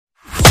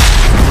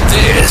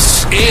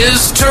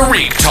is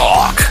Tariq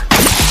Talk.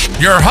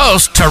 Your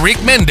host,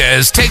 Tariq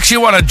Mendez, takes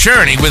you on a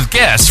journey with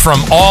guests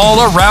from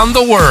all around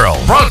the world.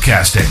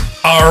 Broadcasting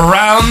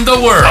around the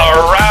world.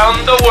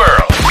 Around the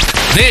world.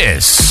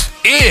 This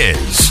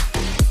is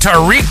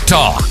Tariq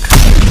Talk.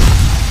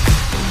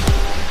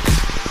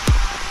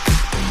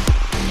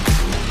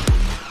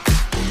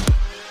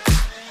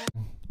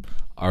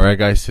 All right,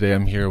 guys, today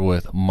I'm here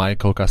with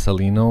Michael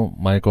Casalinho.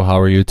 Michael, how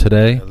are you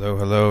today?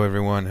 Hello,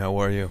 everyone. How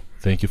are you?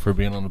 Thank you for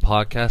being on the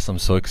podcast. I'm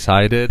so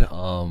excited. Thank you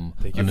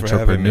an for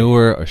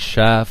entrepreneur, a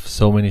chef,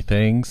 so many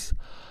things.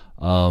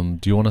 Do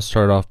you want to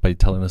start off by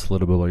telling us a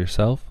little bit about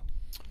yourself?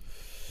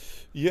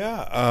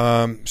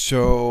 Yeah.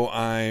 So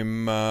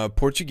I'm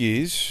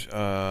Portuguese,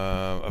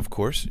 of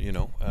course. You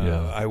know,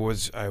 I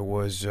was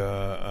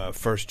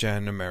first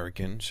gen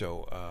American.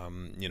 So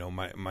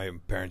my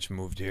parents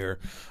moved here,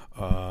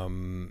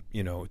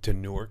 to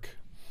Newark,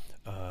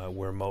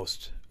 where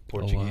most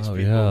Portuguese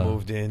people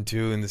moved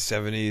into in the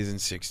 70s and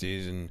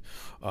 60s and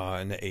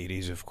in the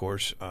 80s, of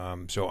course.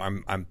 So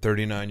I'm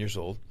 39 years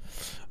old.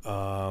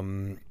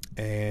 My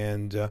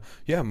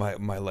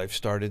life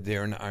started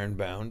there in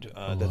Ironbound.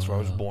 That's where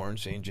I was born,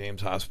 St.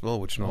 James Hospital,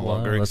 which no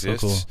longer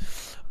exists. So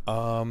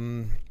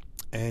cool.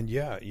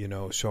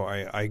 So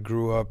I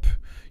grew up,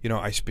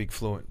 I speak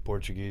fluent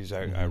Portuguese.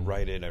 I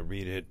write it, I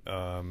read it.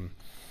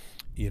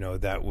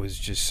 That was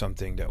just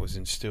something that was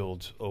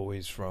instilled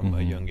always from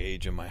a young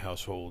age in my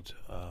household.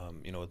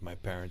 My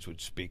parents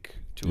would speak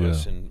to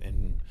us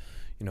in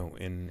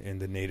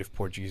the native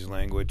Portuguese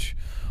language.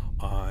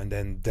 And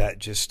then that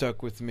just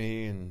stuck with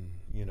me and,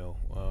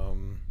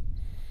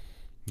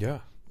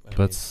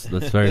 That's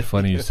very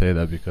funny you say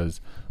that,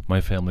 because my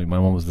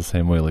mom was the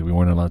same way. Like, we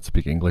weren't allowed to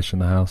speak English in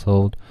the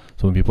household.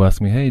 So when people ask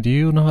me, hey, do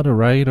you know how to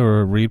write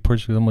or read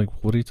Portuguese? I'm like,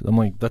 I'm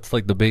like, that's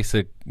like the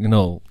basic,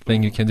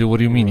 thing you can do. What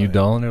do you mean you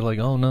don't? They're like,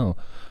 oh, no.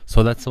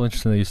 So that's so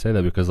interesting that you say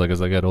that, because like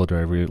as I get older,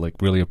 I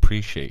really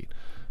appreciate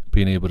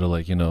being able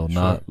to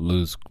not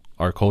lose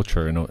our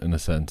culture in a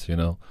sense,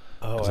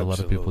 because a lot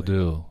of people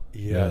do.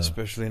 Yeah,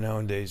 especially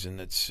nowadays, and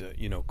it's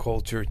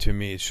culture to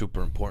me is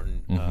super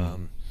important.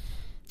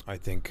 I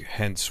think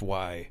hence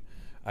why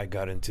I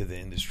got into the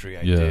industry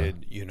I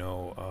did,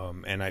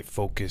 and I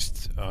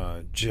focused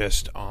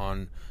just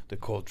on the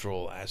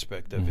cultural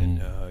aspect of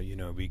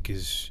it,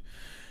 because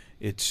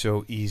it's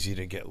so easy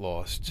to get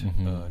lost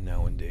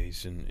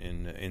nowadays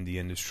in the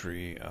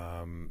industry,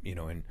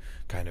 and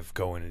kind of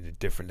go in a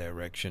different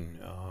direction.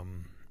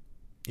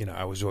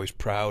 I was always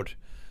proud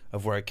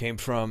of where I came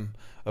from,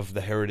 of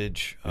the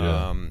heritage,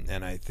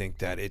 and I think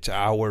that it's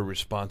our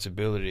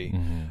responsibility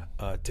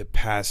to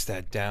pass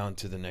that down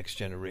to the next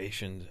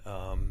generation,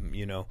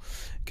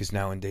 because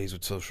nowadays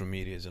with social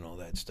medias and all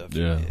that stuff,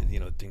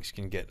 things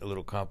can get a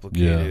little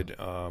complicated,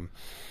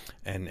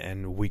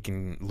 and we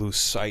can lose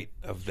sight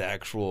of the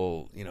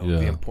actual,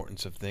 the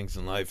importance of things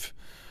in life,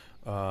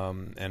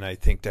 and I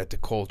think that the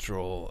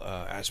cultural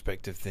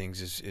aspect of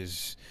things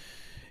is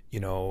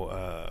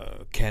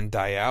can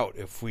die out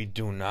if we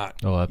do not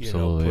put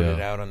it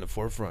out on the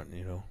forefront,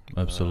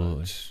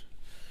 Absolutely.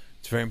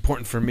 It's very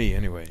important for me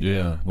anyway.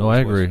 Yeah. No, I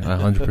agree. I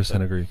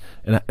 100% agree.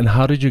 And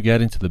how did you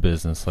get into the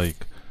business?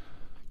 Like,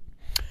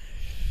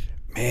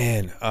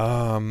 man,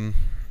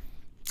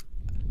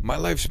 my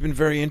life's been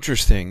very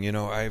interesting.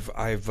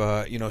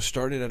 I've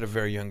started at a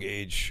very young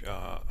age,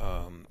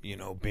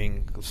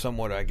 being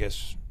somewhat, I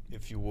guess,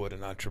 if you would,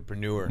 an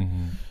entrepreneur.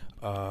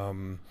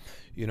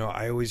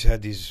 I always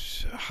had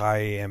these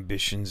high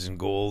ambitions and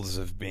goals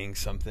of being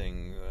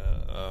something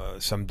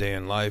someday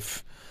in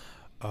life.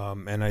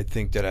 And I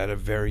think that at a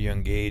very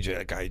young age,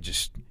 I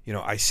just,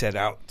 I set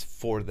out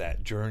for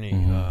that journey.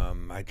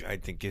 I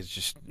think it's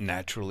just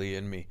naturally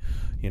in me.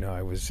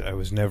 I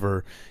was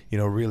never,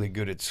 really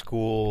good at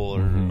school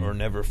or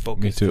never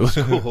focused in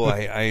school.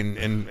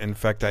 In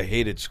fact, I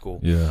hated school.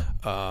 Yeah.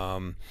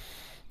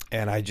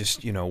 And I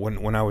just,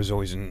 when I was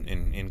always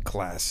in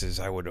classes,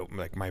 I would,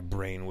 my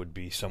brain would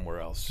be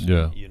somewhere else.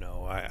 Yeah.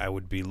 I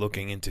would be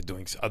looking into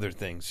doing other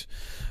things.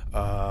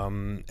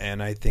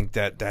 And I think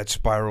that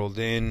spiraled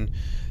in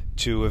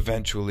to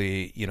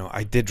eventually,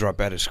 I did drop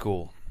out of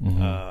school.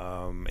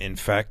 In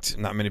fact,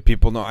 not many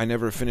people know I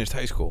never finished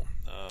high school.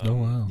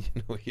 Oh,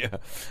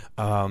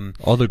 wow.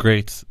 All the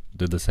greats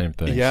did the same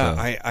thing. Yeah,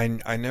 so.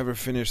 I never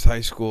finished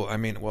high school. I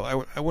mean,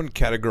 well, I wouldn't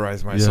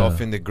categorize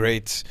myself in the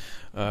greats.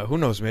 Who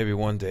knows? Maybe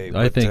one day.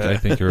 I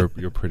think you're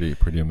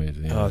pretty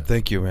amazing. Yeah.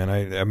 Thank you,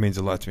 man. That means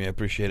a lot to me. I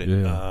appreciate it.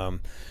 Yeah.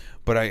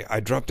 But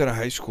I dropped out of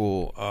high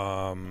school.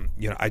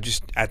 I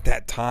just at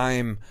that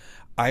time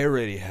I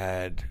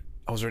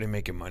was already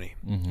making money.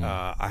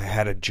 I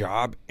had a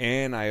job,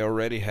 and I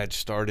already had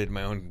started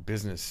my own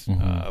business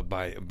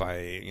by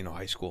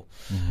high school.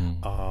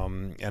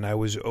 And I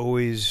was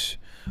always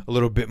a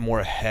little bit more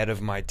ahead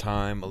of my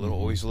time,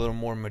 always a little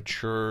more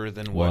mature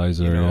than what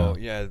wiser,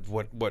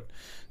 what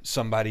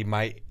somebody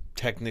might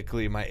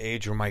technically my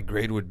age or my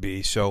grade would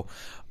be. So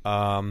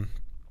I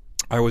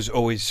was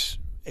always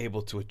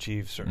able to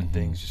achieve certain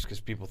things just because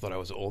people thought I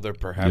was older,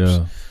 perhaps.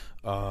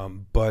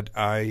 But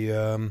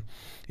I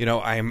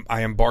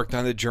embarked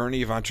on the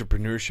journey of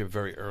entrepreneurship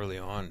very early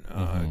on.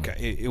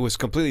 It was a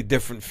completely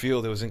different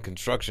field. It was in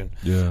construction.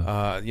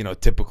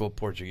 Typical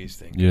Portuguese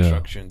thing,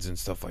 constructions and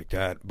stuff like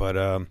that.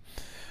 But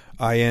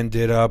I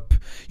ended up,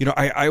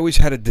 I always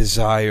had a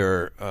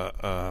desire,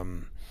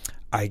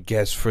 I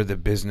guess, for the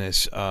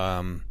business,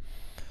 from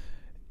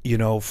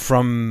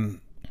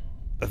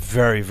a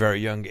very, very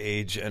young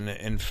age. And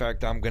in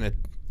fact, I'm going to,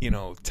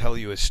 tell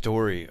you a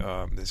story.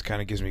 This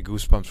kind of gives me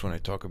goosebumps when I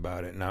talk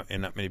about it.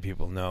 And not many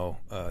people know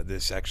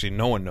this. Actually,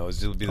 no one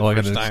knows. It'll be the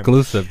first time.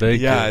 Exclusive. Thank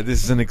you.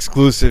 This is an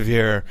exclusive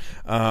here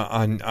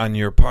on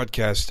your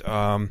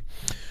podcast.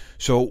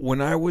 So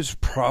when I was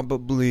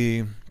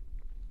probably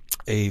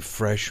a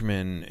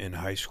freshman in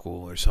high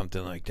school or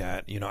something like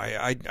that,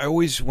 I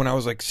always, when I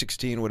was like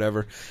 16,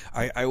 whatever,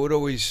 I would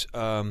always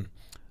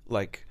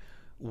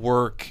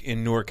work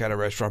in Newark at a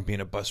restaurant, being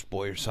a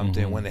busboy or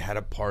something. When they had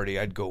a party,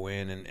 I'd go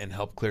in and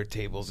help clear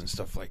tables and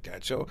stuff like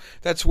that. So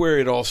that's where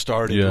it all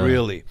started,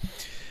 really.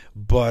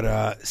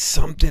 But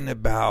something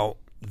about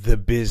the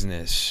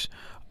business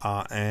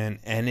and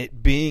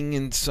it being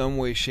in some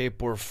way,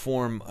 shape, or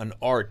form an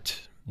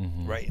art,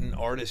 right, an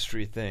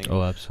artistry thing.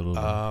 Oh,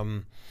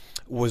 absolutely.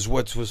 Was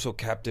what was so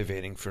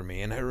captivating for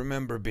me. And I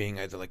remember being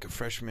either like a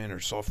freshman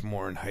or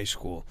sophomore in high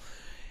school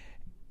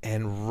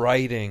and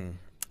writing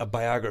a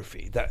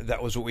biography.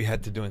 That was what we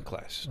had to do in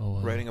class. Oh, wow.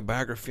 Writing a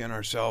biography on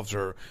ourselves,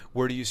 or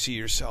where do you see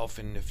yourself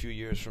in a few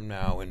years from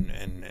now,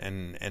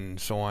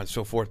 and so on and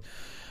so forth.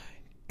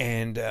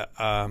 And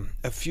a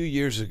few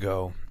years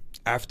ago,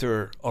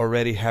 after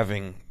already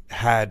having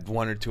had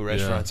one or two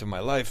restaurants in my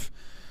life,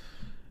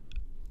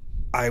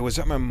 I was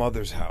at my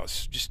mother's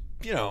house.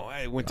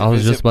 I went to visit. I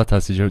was just about to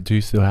ask you, do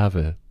you still have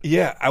it?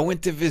 Yeah, I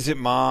went to visit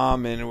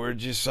Mom, and we're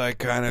just like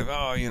kind of,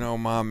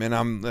 Mom, and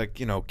I'm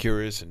like,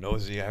 curious and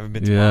nosy. I haven't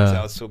been to Mom's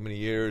house so many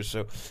years,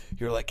 so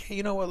you're like, hey,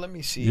 you know what? Let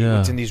me see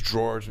what's in these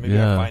drawers. Maybe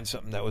I'll find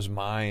something that was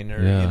mine,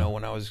 or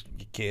when I was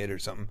a kid or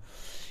something.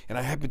 And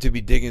I happened to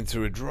be digging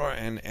through a drawer,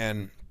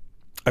 and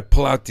I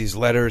pull out these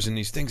letters and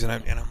these things, and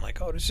I'm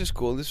like, oh, this is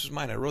cool. This is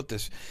mine. I wrote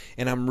this,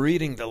 and I'm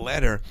reading the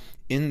letter.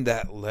 In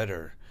that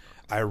letter,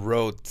 I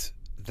wrote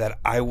that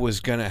I was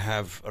gonna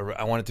have.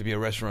 I wanted to be a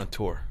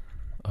restaurateur.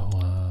 Oh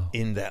wow!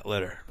 In that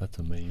letter, that's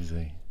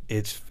amazing.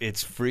 It's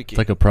freaky. It's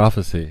like a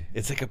prophecy.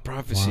 It's like a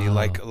prophecy.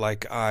 Wow.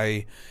 Like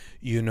I,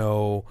 it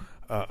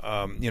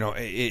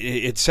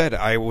said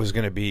I was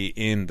gonna be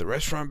in the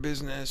restaurant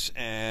business,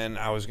 and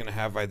I was gonna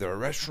have either a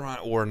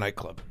restaurant or a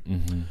nightclub.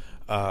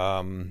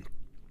 I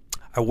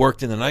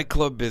worked in the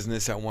nightclub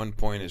business at one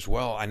point as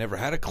well. I never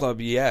had a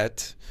club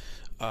yet.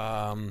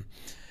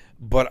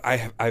 But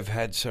I've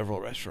had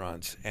several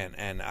restaurants,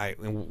 and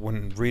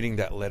when reading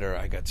that letter,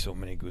 I got so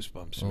many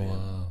goosebumps, man.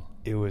 Wow.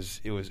 It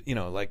was I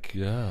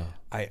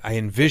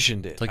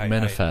envisioned it. It's like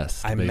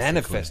manifest. I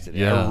manifested it.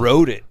 Yeah. I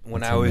wrote it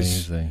when I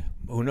was amazing.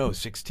 Who knows,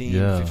 16,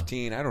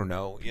 15, I don't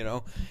know,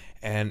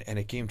 and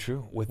it came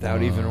true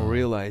without even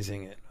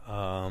realizing it.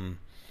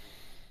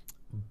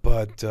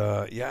 But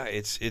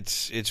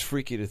it's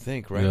freaky to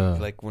think, right? Yeah.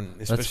 Like when,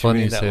 especially that's funny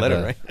reading you that say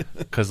letter, that. right?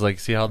 Because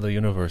see how the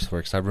universe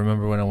works. I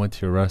remember when I went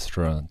to your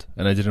restaurant,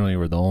 and I didn't know you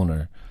were the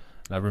owner.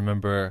 And I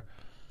remember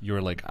you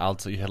were like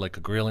outside. You had like a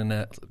grilling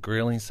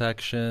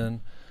section,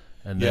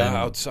 and then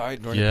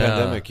outside during the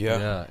pandemic.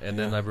 And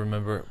then I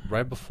remember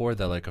right before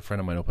that, like a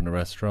friend of mine opened a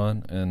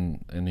restaurant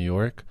in New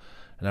York,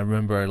 and I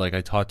remember like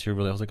I talked to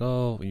you. I was like,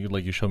 oh,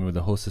 you showed me where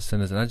the host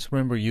assistant is, and I just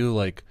remember you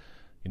like,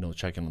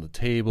 checking on the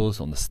tables,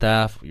 on the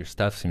staff. Your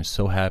staff seemed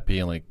so happy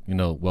and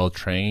well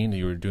trained.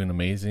 You were doing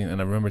amazing. And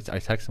I remember I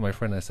texted my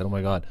friend and I said, oh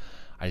my God,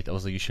 I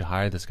was like, you should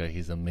hire this guy.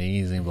 He's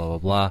amazing, blah, blah,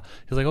 blah.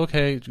 He's like,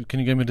 okay, can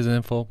you give me this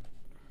info?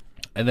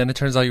 And then it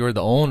turns out you were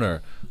the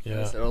owner. Yeah.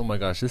 And I said, oh my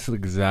gosh, this is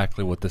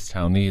exactly what this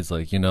town needs.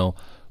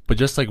 But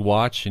just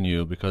watching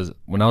you, because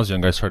when I was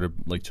young, I started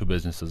two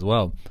businesses as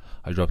well.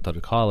 I dropped out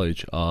of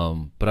college,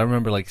 but I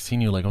remember seeing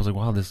you. I was like,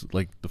 wow, this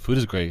the food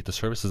is great, the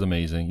service is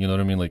amazing. You know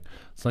what I mean?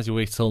 Sometimes you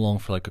wait so long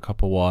for a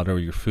cup of water or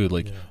your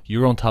food.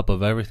 You're on top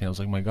of everything. I was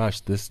like, my gosh,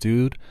 this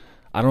dude.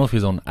 I don't know if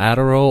he's on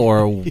Adderall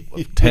or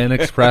 10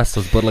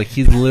 espressos, but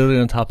he's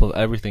literally on top of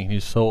everything.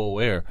 He's so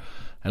aware.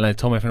 And I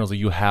told my friend, I was like,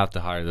 you have to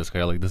hire this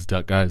guy. This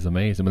guy is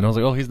amazing. But I was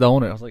like, oh, he's the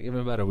owner. I was like,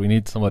 even better. We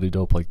need somebody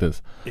dope like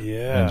this.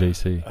 Yeah. And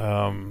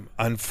JC.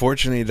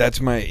 Unfortunately,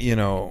 that's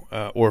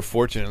my, or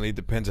fortunately,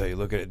 depends how you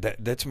look at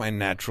it. That's my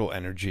natural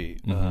energy.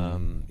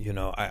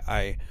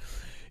 I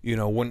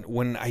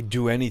when I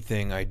do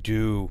anything, I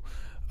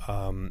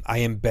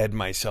embed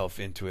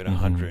myself into it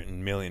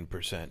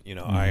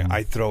 100,000,000%.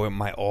 I throw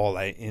my all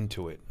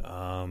into it.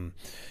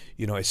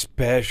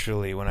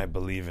 Especially when I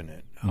believe in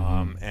it.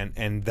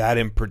 And that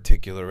in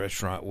particular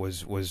restaurant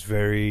was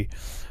very,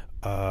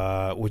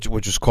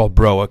 which is called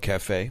Broa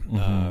Cafe.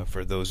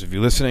 For those of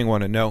you listening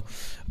want to know,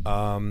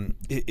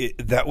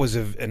 that was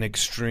an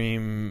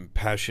extreme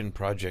passion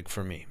project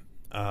for me.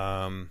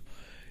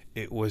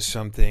 It was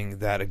something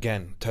that,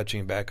 again,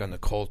 touching back on the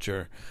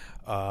culture,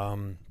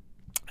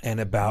 and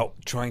about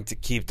trying to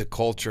keep the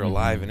culture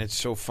alive. And it's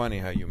so funny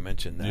how you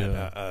mentioned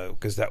that,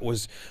 because that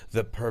was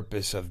the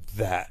purpose of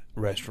that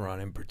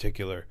restaurant in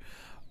particular,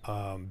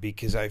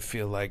 because I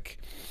feel like,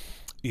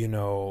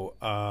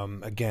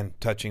 again,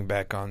 touching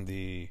back on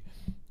the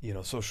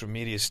social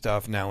media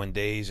stuff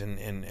nowadays,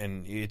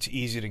 and it's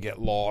easy to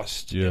get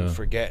lost and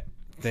forget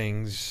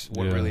things,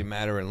 what really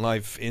matter in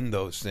life in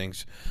those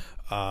things.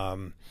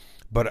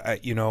 But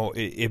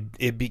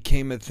it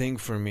became a thing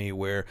for me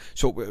where,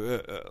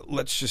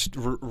 let's just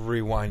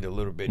rewind a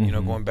little bit.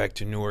 Going back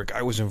to Newark,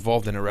 I was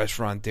involved in a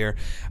restaurant there.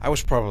 I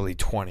was probably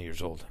 20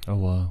 years old. Oh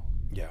wow.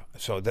 Yeah,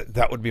 so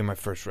that would be my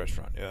first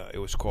restaurant. It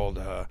was called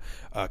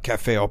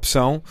Café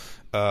Opção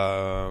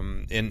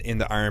in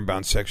the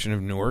Ironbound section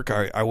of Newark.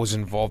 I was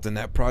involved in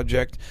that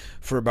project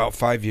for about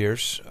 5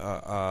 years.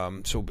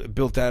 So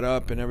built that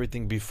up and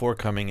everything before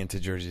coming into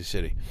Jersey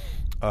City.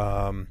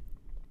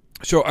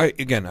 So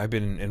I've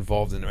been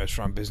involved in the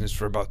restaurant business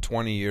for about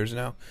 20 years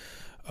now.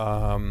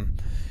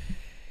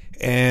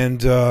 And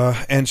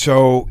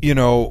so,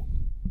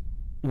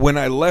 when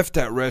I left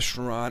that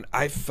restaurant,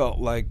 I felt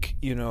like,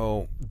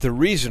 the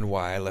reason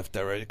why I left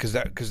that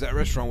restaurant, because that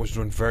restaurant was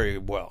doing very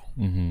well.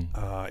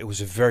 It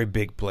was a very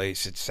big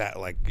place. It sat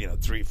like,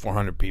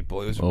 300-400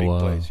 people. It was a big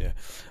place, yeah.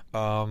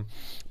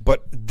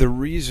 But the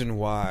reason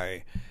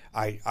why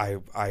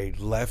I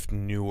left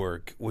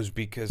Newark was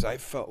because I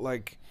felt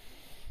like,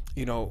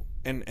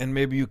 and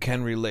maybe you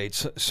can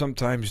relate,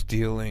 sometimes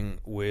dealing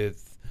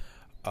with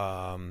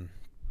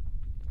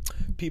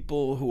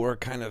people who are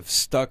kind of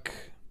stuck,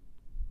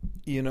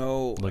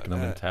 like in a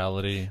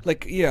mentality,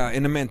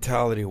 in a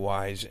mentality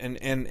wise,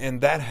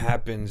 and that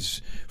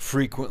happens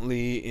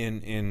frequently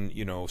in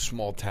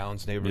small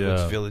towns,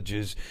 neighborhoods,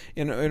 villages.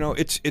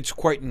 It's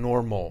quite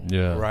normal,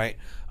 right?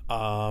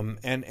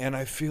 And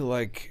I feel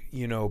like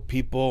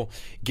people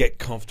get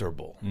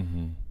comfortable.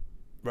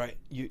 Right,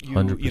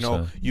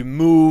 you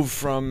move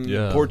from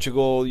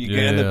Portugal, you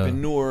end up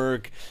in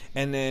Newark,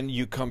 and then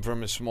you come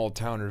from a small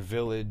town or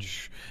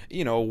village.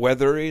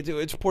 Whether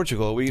it's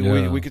Portugal,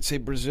 we could say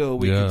Brazil,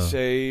 we could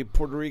say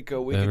Puerto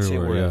Rico, we could say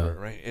wherever,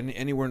 right? And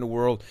anywhere in the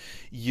world,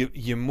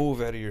 you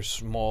move out of your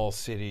small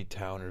city,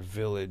 town, or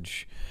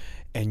village,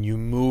 and you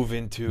move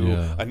into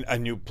a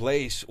new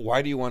place.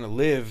 Why do you want to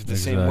live the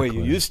same way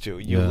you used to?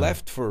 You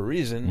left for a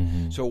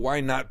reason, so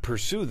why not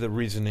pursue the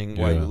reasoning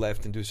why you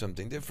left and do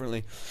something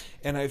differently?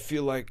 And I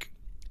feel like,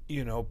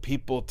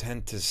 people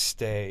tend to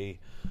stay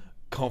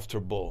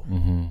comfortable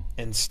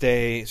and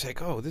stay. It's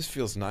like, oh, this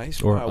feels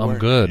nice. Or I'm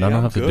good. I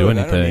don't have to do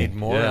anything. I don't need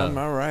more. I'm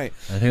all right.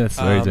 I think that's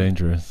very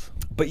dangerous.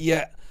 But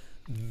yet,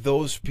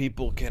 those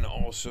people can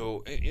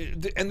also,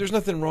 and there's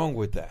nothing wrong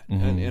with that.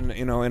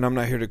 And I'm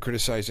not here to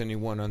criticize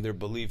anyone on their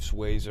beliefs,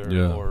 ways,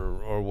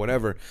 or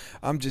whatever.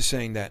 I'm just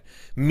saying that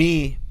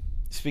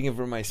speaking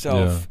for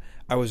myself,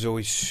 I was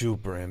always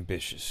super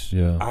ambitious.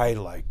 I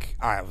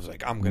was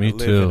like, I'm gonna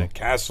live in a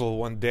castle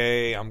one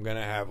day. I'm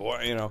gonna have,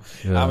 I'm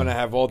gonna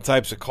have all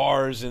types of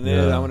cars, and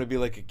then I'm gonna be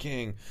like a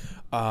king.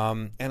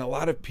 And a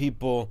lot of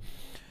people,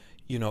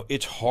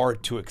 it's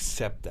hard to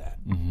accept that.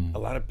 A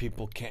lot of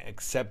people can't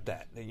accept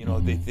that.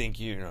 They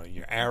think you're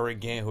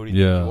arrogant. Who do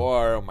you think you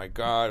are? Oh my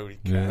God,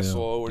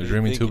 castle. You're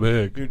dreaming too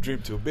big. You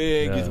dream too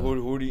big.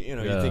 Who do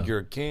you think you're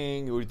a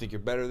king? Who do you think you're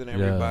better than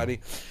everybody?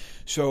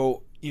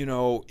 So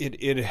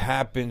it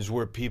happens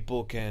where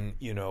people can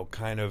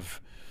kind of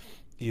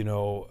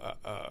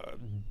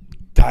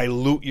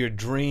dilute your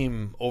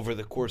dream over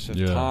the course of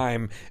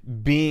time,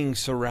 being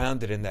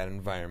surrounded in that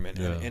environment,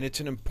 and it's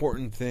an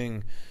important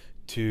thing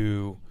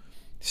to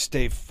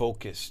stay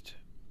focused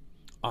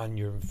on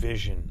your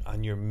vision,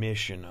 on your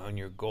mission, on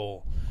your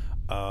goal,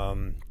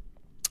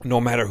 no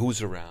matter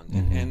who's around.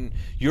 And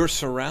your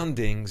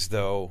surrounds,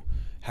 though,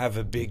 have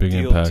a big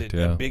deal,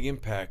 a big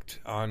impact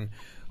on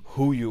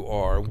who you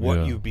are,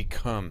 what you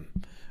become,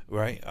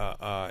 right?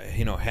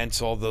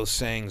 Hence all those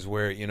sayings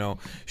where,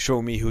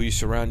 show me who you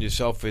surround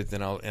yourself with,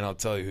 and I'll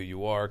tell you who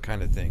you are,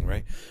 kind of thing,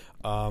 right?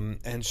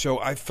 And so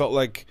I felt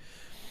like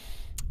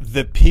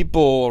the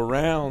people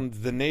around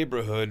the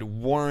neighborhood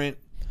weren't,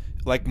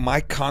 like, my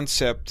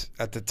concept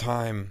at the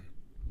time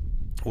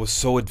was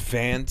so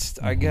advanced,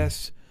 I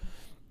guess,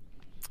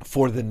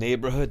 for the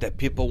neighborhood, that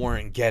people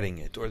weren't getting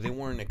it, or they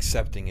weren't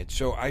accepting it.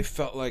 So I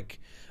felt like,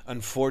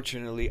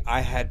 unfortunately, I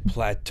had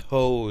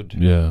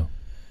plateaued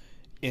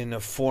in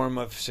a form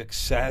of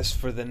success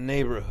for the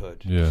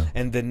neighborhood.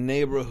 And the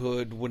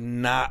neighborhood would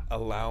not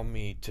allow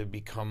me to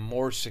become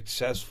more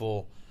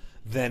successful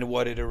than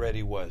what it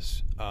already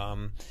was.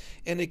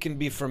 And it can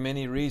be for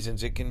many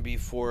reasons. It can be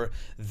for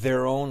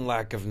their own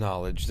lack of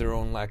knowledge, their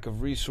own lack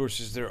of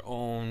resources, their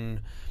own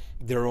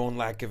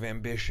lack of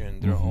ambition,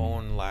 their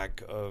own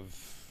lack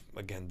of,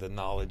 again, the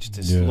knowledge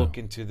to look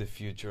into the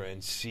future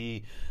and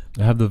see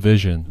have the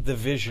vision.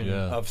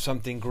 Of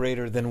something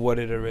greater than what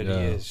it already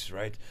is,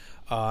 right?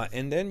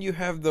 And then you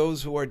have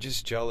those who are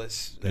just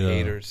jealous, the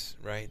haters,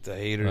 right? The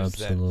haters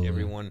that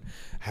everyone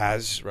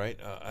has, right?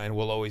 And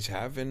will always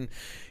have. And,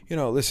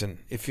 listen,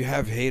 if you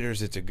have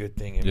haters, it's a good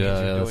thing. It means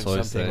you're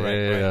doing something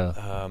right.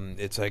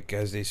 It's like,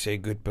 as they say,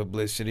 good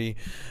publicity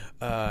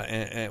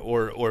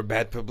or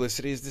bad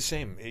publicity is the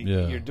same.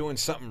 You're doing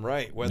something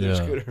right. Whether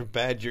it's good or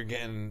bad, you're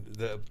getting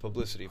the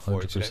publicity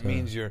for 100%. It. So that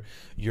means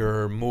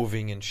you're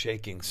moving and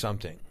shaking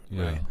something,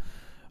 right?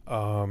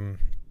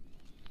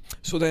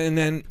 So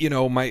then,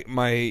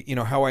 my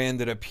how I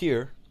ended up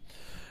here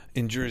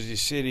in Jersey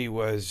City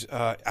was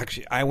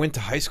actually I went to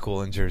high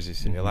school in Jersey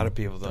City. A lot of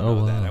people don't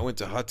know that. I went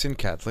to Hudson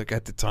Catholic.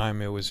 At the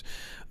time, it was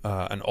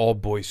an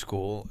all-boys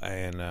school,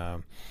 and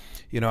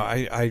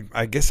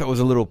I guess I was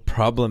a little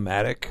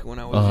problematic when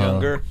I was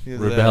younger.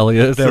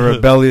 Rebellious, the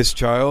rebellious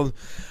child.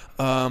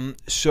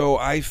 So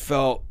I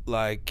felt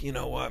like,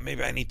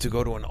 maybe I need to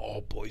go to an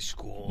all-boys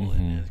school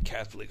and a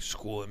Catholic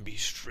school and be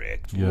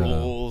strict,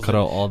 rules, cut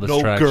out all the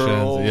distractions,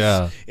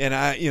 girls, and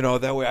I,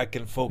 that way I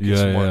can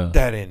focus more.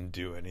 That didn't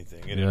do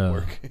anything. It didn't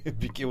work.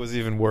 It was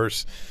even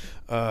worse.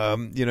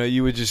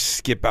 You would just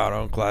skip out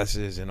on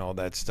classes and all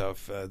that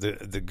stuff.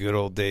 The good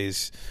old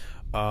days.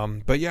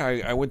 But yeah,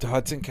 I went to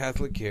Hudson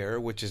Catholic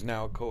here, which is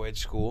now a co-ed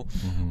school,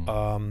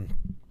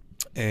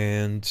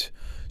 and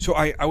so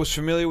I was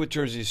familiar with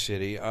Jersey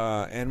City,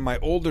 and my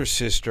older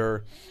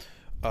sister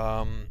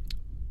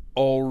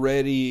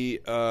already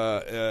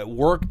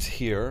worked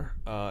here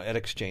at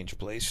Exchange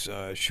Place.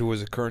 She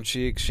was a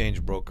currency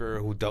exchange broker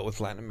who dealt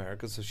with Latin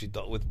America, so she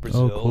dealt with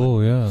Brazil,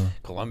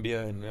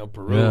 Colombia, and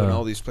Peru, and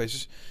all these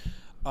places.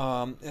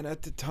 And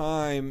at the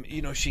time,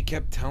 she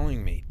kept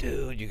telling me,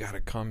 dude, you got to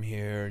come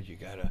here. You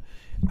got to,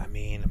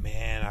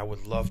 man, I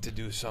would love to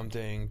do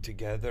something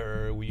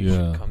together. You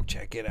should come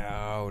check it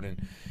out.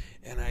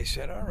 And I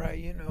said, all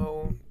right,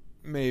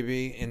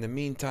 maybe. In the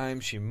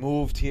meantime, she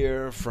moved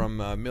here from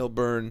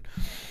Millburn.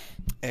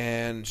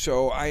 And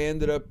so I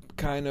ended up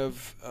kind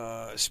of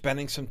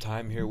spending some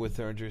time here with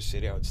her in Jersey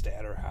City. I would stay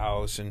at her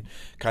house and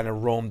kind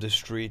of roam the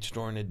streets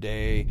during the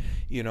day.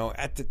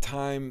 At the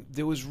time,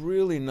 there was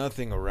really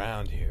nothing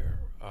around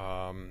here,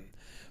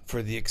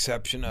 for the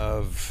exception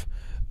of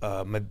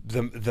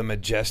the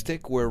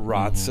Majestic, where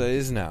Razza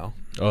is now.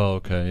 Oh,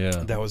 okay,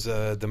 yeah. That was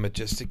the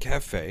Majestic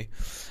Cafe.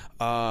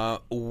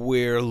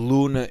 Where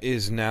Luna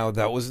is now,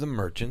 that was the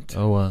Merchant.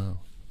 Oh,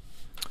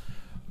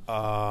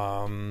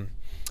 wow.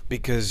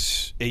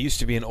 Because it used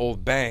to be an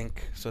old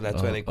bank, so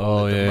that's why they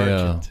call it the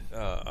Merchant.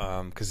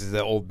 Because it's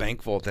the old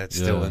bank vault that's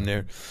still in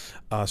there.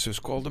 So it's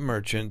called the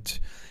Merchant.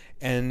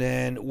 And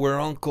then where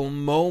Uncle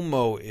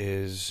Momo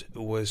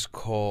was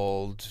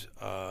called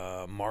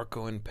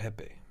Marco and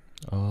Pepe.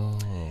 Oh.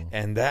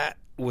 And that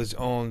was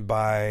owned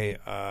by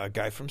a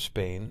guy from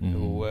Spain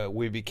who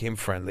we became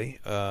friendly.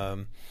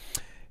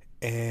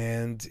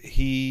 And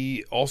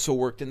he also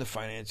worked in the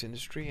finance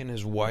industry, and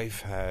his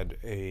wife had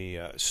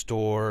a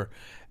store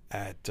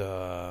at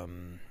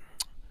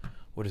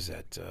what is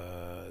that?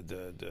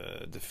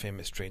 The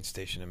famous train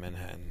station in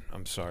Manhattan.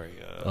 I'm sorry.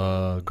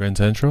 Grand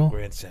Central.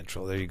 Grand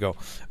Central. There you go.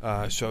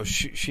 So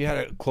she had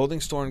a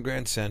clothing store in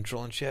Grand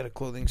Central, and she had a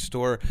clothing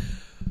store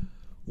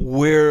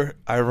where,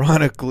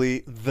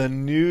 ironically, the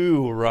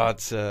new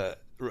Razza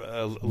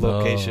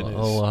location is.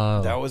 Oh,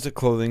 wow. That was a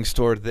clothing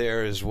store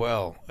there as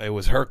well. It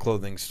was her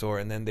clothing store,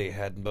 and then they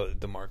had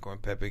the Marco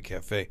and Pepe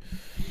Cafe.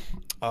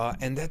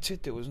 And that's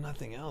it. There was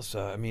nothing else.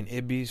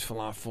 Ibby's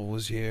Falafel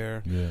was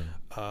here. Yeah.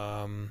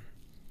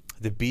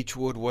 The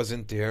Beechwood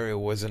wasn't there. It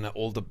was an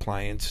old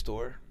appliance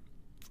store.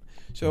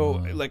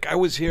 So, I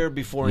was here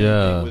before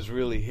anything was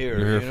really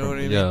here. You know what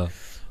I mean? Yeah.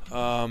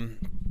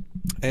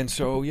 And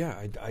so,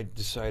 I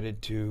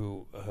decided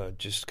to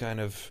just kind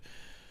of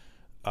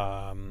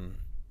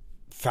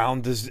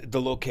found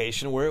the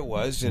location where it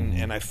was,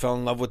 and I fell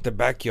in love with the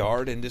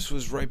backyard. And this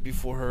was right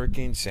before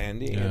Hurricane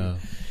Sandy. Yeah.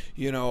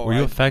 And, were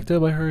you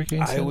affected by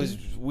Hurricane Sandy?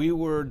 We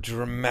were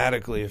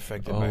dramatically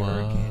affected by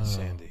Hurricane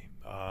Sandy.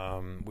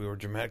 We were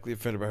dramatically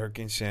affected by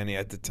Hurricane Sandy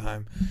at the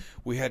time.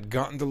 We had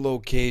gotten the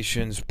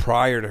locations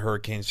prior to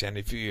Hurricane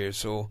Sandy a few years.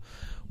 So,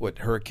 what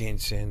Hurricane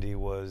Sandy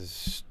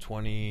was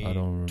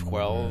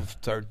 2012,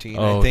 13,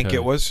 I think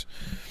it was.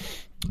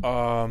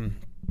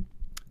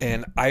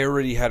 And I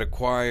already had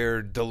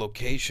acquired the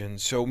location.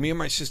 So me and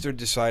my sister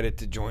decided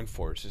to join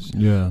forces.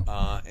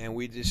 Yeah. And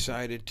we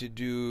decided to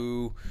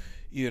do,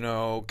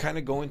 kind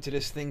of go into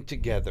this thing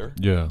together.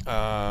 Yeah.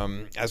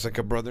 As like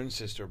a brother and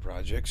sister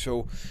project.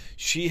 So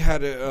she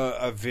had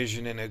a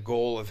vision and a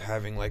goal of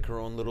having like her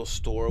own little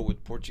store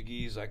with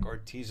Portuguese, like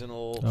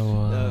artisanal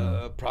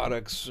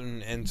products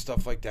and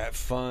stuff like that.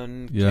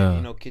 Fun.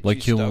 Yeah. Kitschy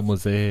like stuff. little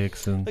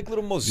mosaics and like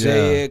little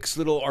mosaics,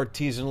 little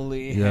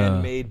artisanally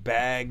handmade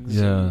bags.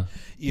 Yeah.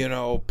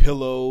 And,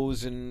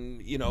 pillows and,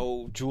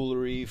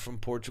 jewelry from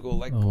Portugal,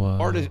 like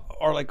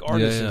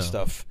artisan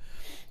stuff.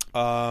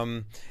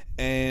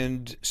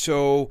 And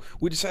so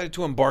we decided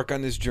to embark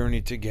on this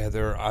journey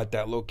together at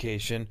that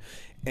location.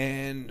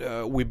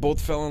 And we both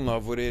fell in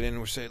love with it, and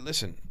we said,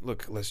 "Listen,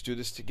 look, let's do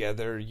this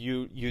together.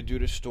 You do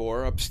the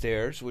store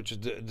upstairs, which is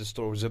the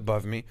store was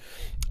above me.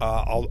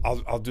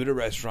 I'll do the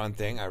restaurant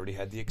thing. I already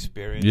had the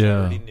experience. I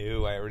already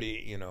knew. I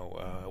already,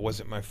 it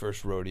wasn't my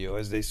first rodeo,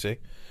 as they say.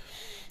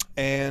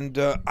 And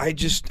I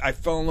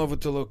fell in love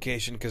with the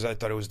location because I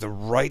thought it was the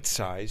right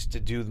size to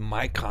do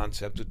my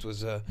concept, which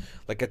was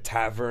like a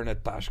tavern, a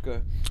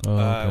tasca,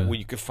 where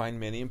you could find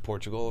many in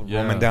Portugal,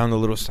 roaming down the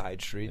little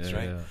side streets,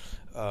 right?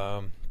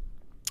 Yeah.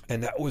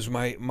 And that was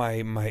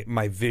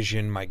my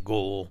vision, my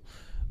goal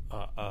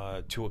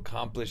to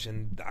accomplish,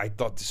 and I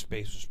thought the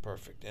space was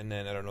perfect. And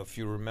then I don't know if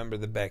you remember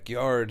the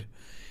backyard.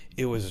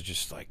 It was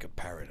just like a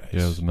paradise.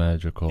 Yeah, it was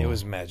magical. It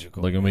was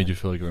magical. Like, it made you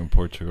feel like you were in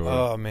Portugal.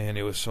 Oh, man,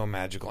 it was so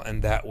magical.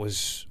 And that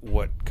was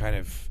what kind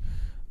of,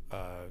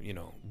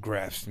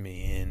 grasped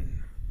me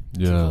in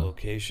to the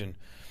location.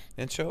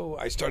 And so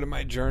I started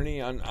my journey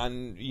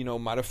on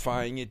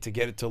modifying it to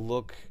get it to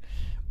look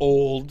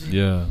old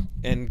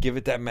and give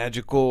it that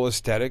magical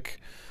aesthetic.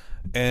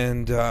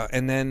 And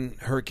then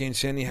Hurricane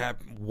Sandy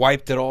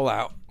wiped it all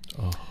out.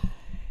 Oh.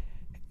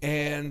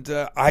 And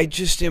I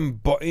just,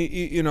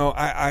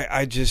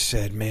 I just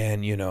said,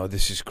 man,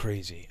 this is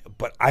crazy.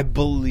 But I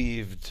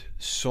believed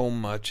so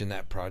much in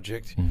that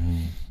project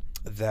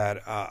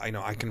that,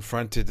 I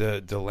confronted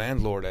the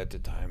landlord at the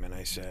time, and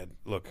I said,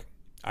 look,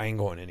 I ain't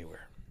going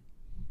anywhere.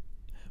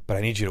 But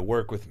I need you to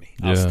work with me.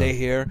 I'll stay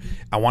here.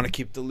 I want to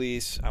keep the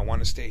lease. I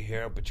want to stay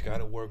here, but you got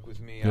to work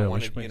with me. Yeah, I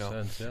want which to, makes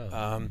sense,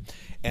 yeah.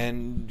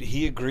 And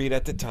he agreed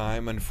at the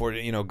time.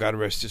 Unfortunately, God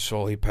rest his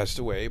soul, he passed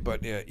away.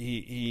 But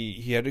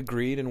he had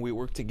agreed, and we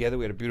worked together.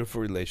 We had a beautiful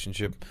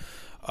relationship.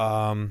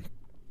 And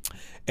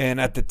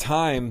at the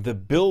time, the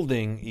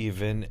building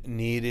even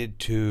needed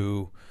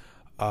to.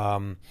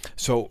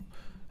 So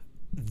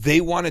they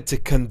wanted to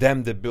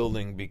condemn the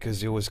building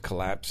because it was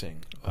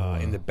collapsing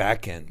in the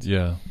back end.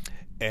 Yeah.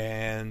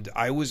 And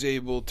I was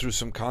able, through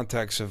some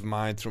contacts of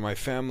mine, through my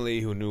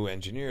family who knew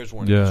engineers,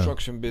 were in the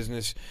construction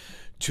business,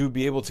 to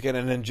be able to get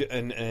an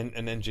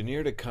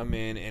engineer to come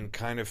in and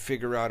kind of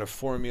figure out a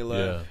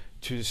formula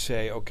to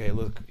say, okay,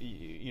 look,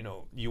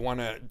 you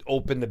want to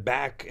open the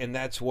back, and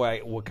that's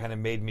what kind of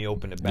made me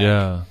open the back.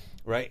 Yeah.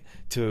 Right?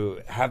 To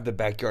have the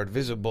backyard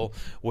visible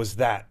was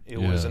that. It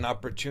was an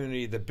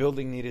opportunity. The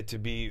building needed to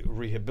be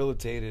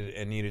rehabilitated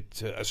and needed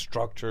a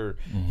structure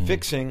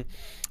fixing.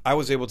 I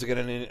was able to get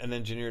an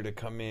engineer to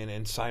come in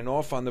and sign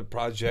off on the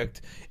project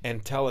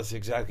and tell us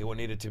exactly what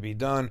needed to be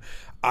done.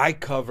 I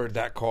covered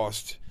that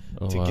cost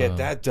to get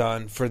that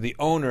done for the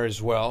owner as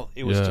well.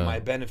 It was to my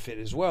benefit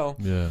as well.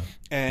 Yeah.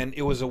 And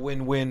it was a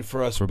win-win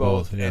for us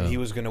both. And he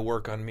was going to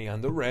work on me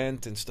on the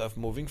rent and stuff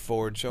moving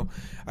forward. So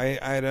I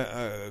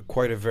had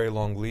quite a very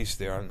long lease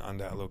there on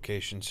that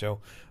location.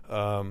 So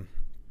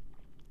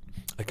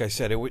like I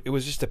said, it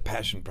was just a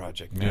passion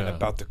project, man,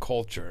 about the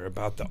culture,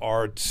 about the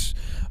arts.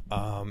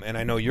 And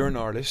I know you're an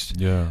artist.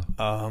 Yeah.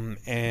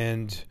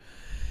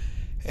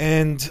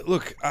 And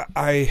look,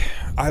 I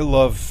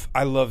love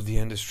the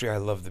industry. I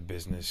love the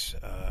business.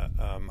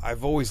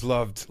 I've always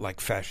loved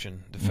like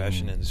fashion, the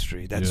fashion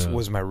industry. That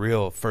was my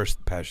real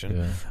first passion.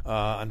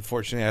 Yeah.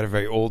 Unfortunately, I had a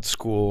very old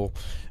school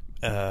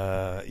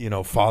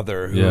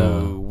father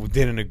who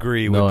didn't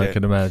agree with it. No, I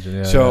can imagine.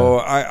 Yeah, so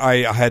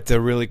I had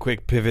to really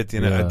quick pivot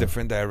in a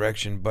different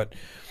direction. But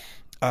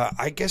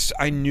I guess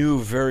I knew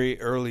very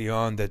early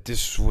on that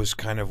this was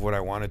kind of what I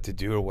wanted to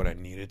do or what I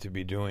needed to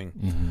be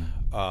doing.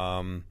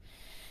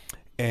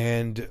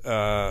 And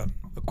a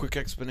quick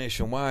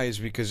explanation why is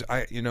because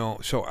I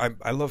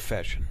love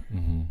fashion.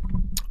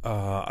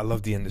 I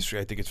love the industry.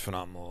 I think it's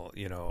phenomenal.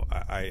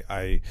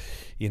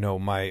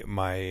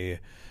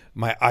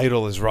 My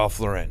idol is Ralph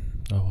Lauren.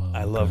 Oh, wow,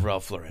 I love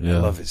Ralph Lauren. I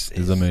love his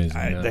he's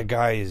amazing. That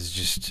guy is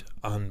just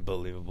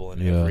unbelievable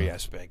in every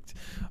aspect.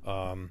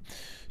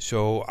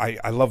 So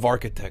I love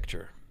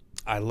architecture.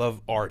 I love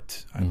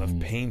art. I love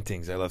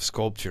paintings. I love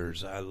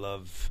sculptures. I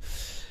love,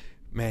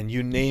 man,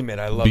 you name it.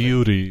 I love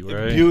beauty, it.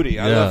 Right? Beauty.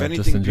 I love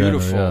anything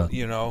beautiful.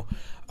 General,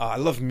 I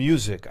love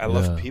music. I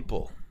love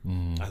people.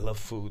 I love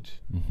food.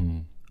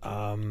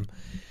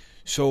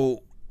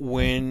 So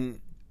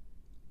when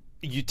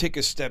you take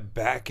a step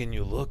back and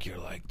you look, you're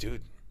like,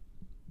 dude,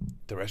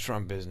 the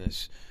restaurant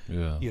business.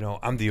 Yeah.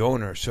 I'm the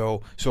owner.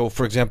 So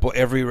for example,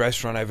 every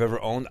restaurant I've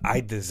ever owned,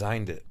 I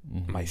designed it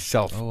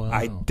myself. Oh, wow.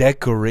 I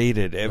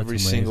decorated every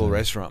single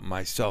restaurant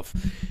myself,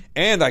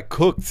 and I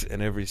cooked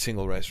in every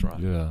single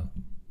restaurant. Yeah.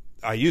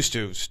 I used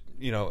to,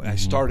 I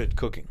started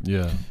cooking.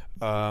 Yeah.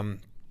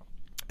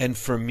 And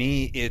for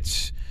me,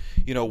 it's,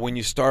 when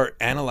you start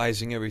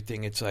analyzing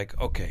everything, it's like,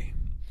 okay,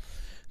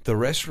 the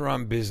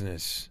restaurant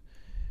business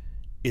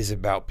is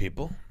about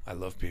people. I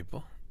love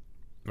people,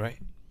 right?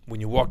 When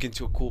you walk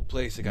into a cool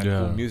place, they got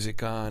cool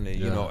music on, and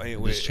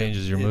it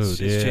changes your mood.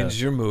 It changes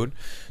your mood.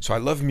 So I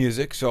love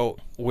music. So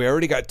we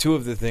already got two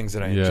of the things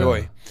that I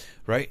enjoy,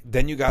 right?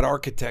 Then you got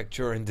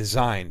architecture and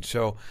design.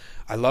 So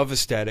I love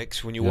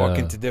aesthetics. When you walk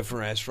into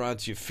different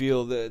restaurants, you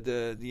feel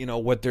the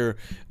what they're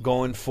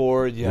going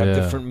for. You have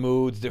different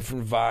moods,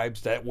 different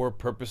vibes that were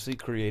purposely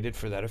created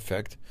for that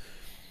effect.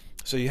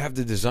 So you have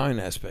the design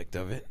aspect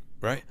of it,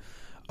 right?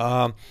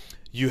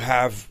 You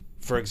have,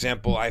 for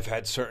example, I've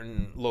had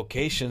certain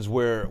locations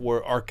where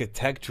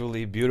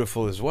architecturally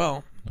beautiful as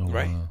well,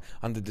 right? Wow.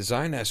 On the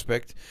design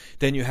aspect.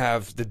 Then you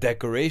have the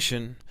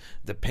decoration,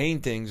 the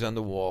paintings on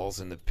the walls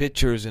and the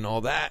pictures and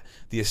all that.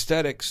 The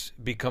aesthetics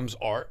becomes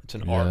art. It's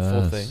an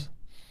artful thing.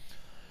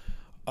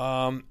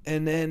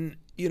 And then,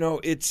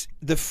 it's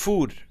the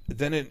food.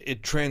 Then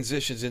it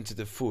transitions into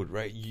the food,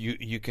 right?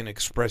 You can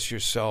express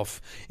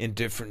yourself in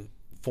different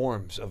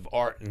forms of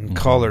art and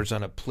colors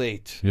on a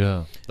plate.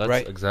 Yeah, that's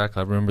right?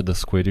 exactly. I remember the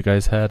squid you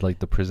guys had, like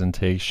the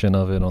presentation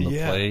of it on the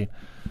plate.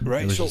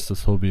 Right. It was just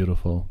so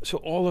beautiful. So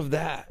all of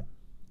that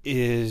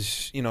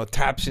is,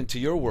 taps into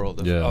your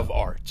world of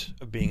art,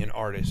 of being an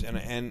artist.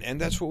 And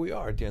that's what we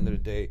are at the end of the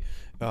day.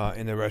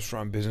 In the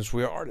restaurant business,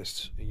 we are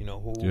artists,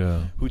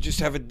 who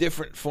just have a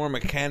different form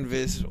of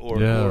canvas or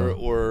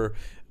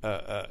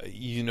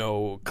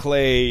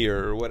clay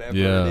or whatever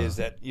it is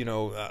that,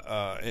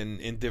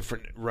 in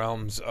different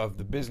realms of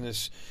the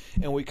business.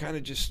 And we kind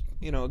of just,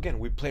 again,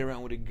 we play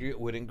around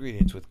with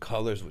ingredients, with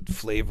colors, with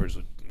flavors,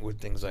 with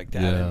things like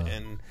that.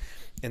 Yeah.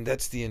 And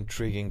that's the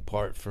intriguing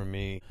part for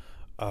me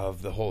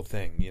of the whole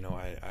thing.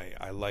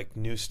 I like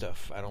new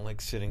stuff. I don't like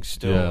sitting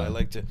still. I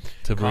like to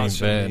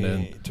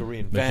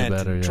reinvent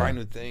better, and try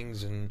new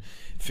things and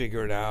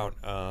figure it out.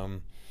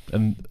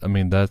 And I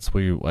mean, that's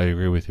where I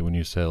agree with you when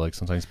you say, like,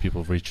 sometimes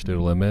people reach their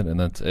limit and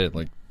that's it.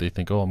 Like, they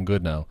think, oh, I'm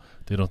good now.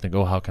 They don't think,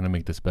 oh, how can I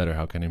make this better?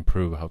 How can I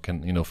improve? How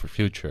can, for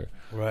future?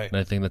 Right. And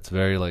I think that's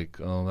very, like,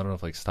 I don't know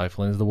if, like,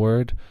 stifling is the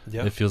word.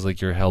 Yeah. It feels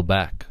like you're held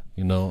back,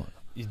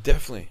 You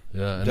definitely.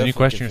 Yeah, and then you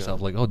question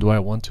yourself, like, oh, do I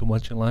want too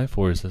much in life,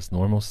 or is this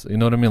normal? You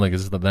know what I mean? Like,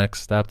 is this the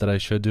next step that I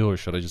should do, or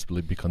should I just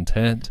be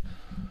content?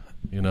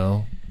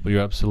 But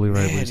you're absolutely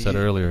right. What you said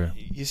earlier.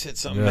 You said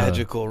something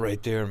magical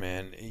right there,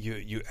 man.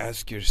 You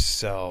ask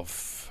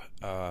yourself,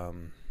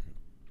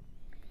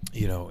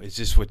 is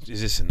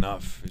this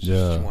enough? Is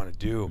this what you want to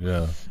do?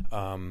 Yeah.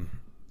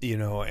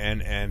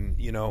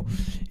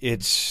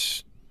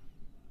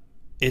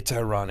 It's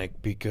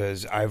ironic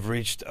because I've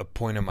reached a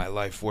point in my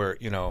life where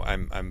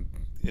I'm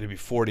it'll be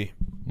 40,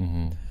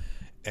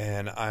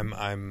 and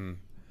I'm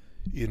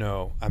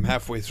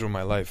halfway through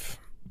my life.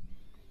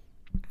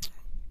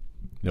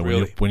 Yeah,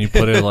 really? when you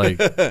put it like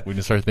when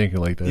you start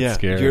thinking like that, it's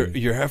scary.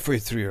 You're halfway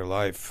through your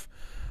life.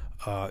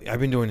 I've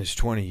been doing this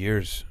 20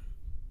 years.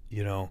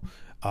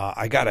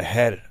 I got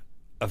ahead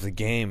of the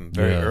game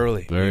very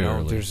early. Very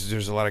early.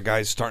 There's a lot of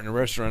guys starting a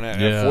restaurant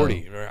at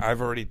 40.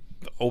 I've already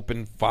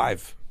opened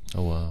 5.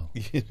 Oh wow.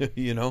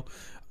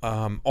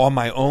 On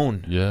my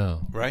own. Yeah.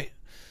 Right.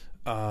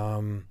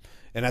 And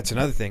that's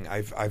another thing.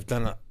 I've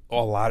done a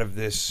lot of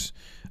this,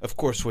 of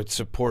course, with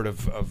support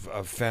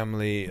of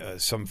family,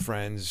 some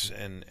friends,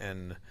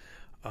 and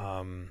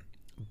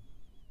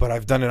but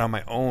I've done it on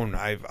my own.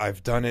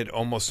 I've done it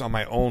almost on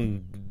my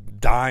own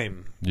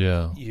dime.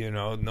 Yeah.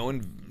 No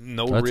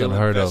That's real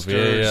unheard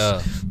investors.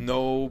 Of. Yeah.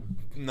 No,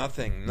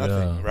 nothing.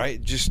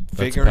 Right. Just That's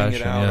figuring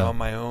passion, it out on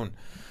my own.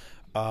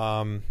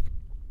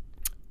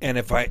 And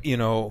if I,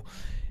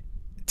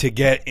 to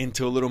get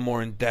into a little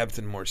more in depth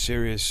and more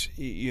serious,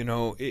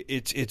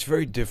 it's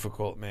very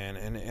difficult, man.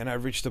 And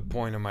I've reached a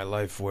point in my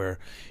life where,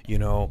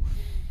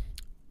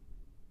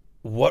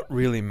 what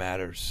really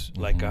matters?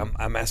 Like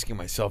I'm asking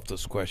myself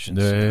those questions.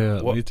 Yeah,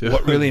 me too.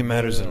 What really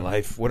matters in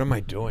life? What am I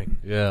doing?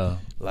 Yeah.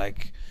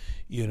 Like,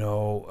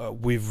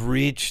 we've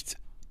reached,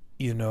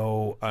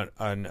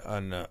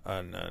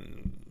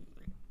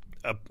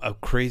 a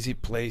crazy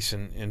place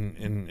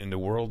in the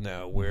world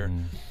now where,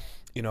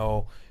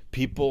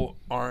 people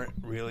aren't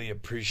really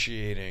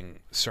appreciating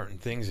certain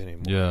things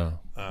anymore. Yeah.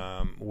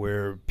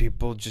 Where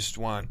people just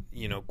want,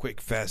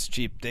 quick, fast,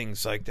 cheap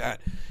things like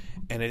that.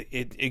 And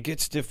it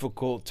gets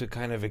difficult to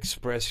kind of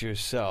express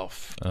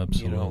yourself,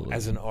 Absolutely.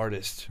 as an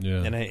artist.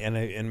 Yeah.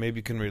 And maybe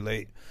you can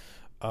relate,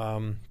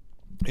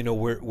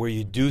 where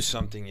you do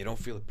something, you don't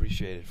feel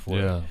appreciated for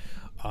it.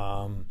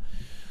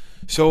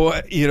 So,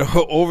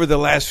 over the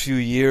last few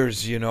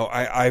years,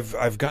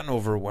 I've gotten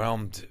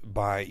overwhelmed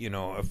by,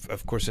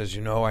 of course, as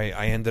you know,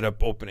 I ended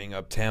up opening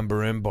up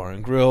Tambourine Bar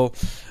and Grill,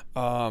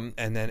 and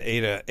then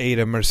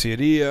Ada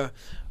Merceria,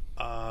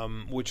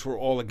 which were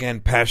all, again,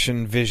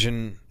 passion,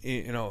 vision.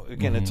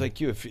 Again, it's like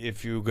you,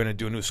 if you're going to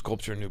do a new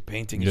sculpture, a new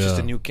painting, it's just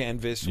a new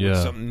canvas with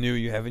something new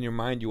you have in your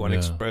mind you want to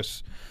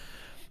express.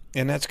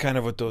 And that's kind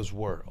of what those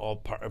were, all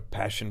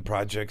passion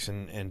projects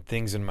and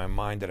things in my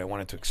mind that I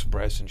wanted to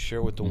express and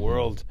share with the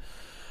world.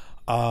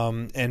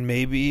 And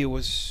maybe it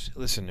was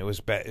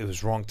bad, it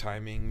was wrong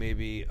timing,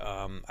 maybe,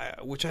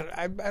 which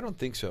I don't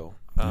think so.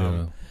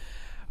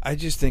 I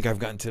just think I've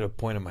gotten to the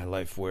point in my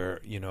life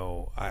where,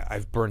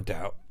 I've burnt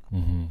out.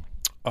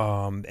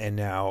 And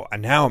now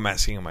I'm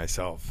asking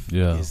myself,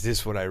 is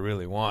this what I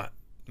really want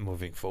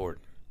moving forward?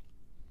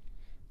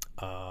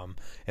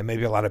 And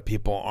maybe a lot of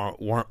people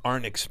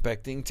aren't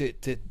expecting to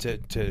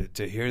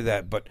hear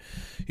that, but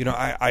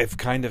I've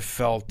kind of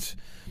felt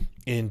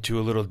into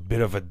a little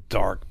bit of a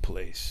dark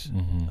place.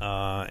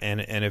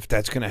 And if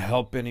that's going to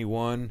help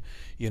anyone,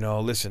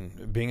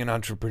 listen, being an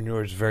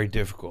entrepreneur is very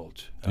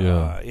difficult.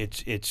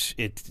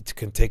 It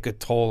can take a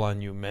toll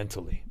on you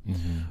mentally.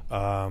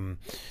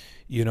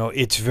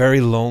 It's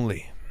very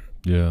lonely.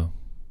 Yeah.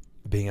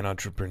 Being an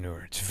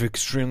entrepreneur, it's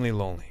extremely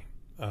lonely.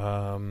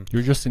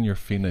 You're just in your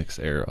Phoenix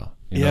era.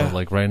 You know,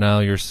 like right now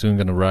you're soon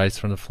going to rise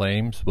from the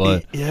flames,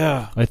 but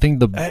I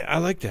think I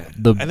like that.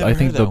 I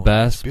think the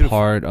best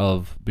part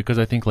of, because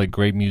I think like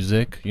great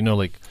music,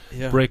 like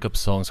breakup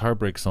songs,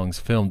 heartbreak songs,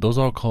 film, those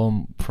all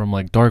come from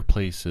like dark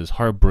places,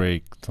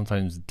 heartbreak,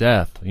 sometimes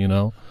death,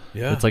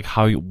 It's like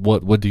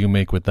what do you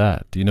make with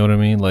that? Do you know what I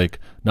mean? Like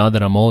now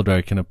that I'm older,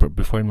 I can,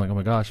 before I'm like, oh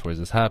my gosh, why is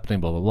this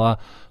happening? Blah, blah, blah.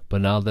 But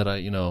now that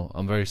I'm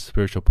a very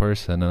spiritual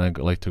person, and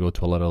I like to go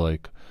to a lot of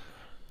like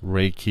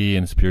Reiki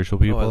and spiritual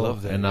people. I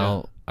love that. And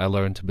now I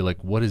learned to be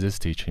like, what is this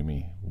teaching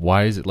me?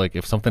 Why is it like,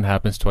 if something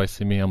happens twice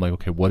in me, I'm like,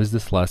 okay, what is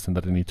this lesson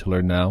that I need to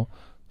learn now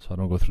so I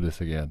don't go through this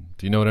again?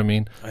 Do you know what I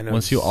mean? I know.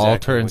 Once you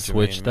alter and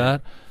switch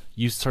that,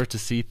 you start to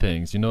see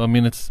things. I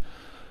mean, it's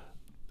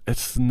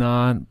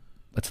not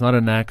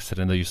an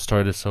accident that you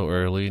started so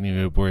early and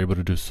you were able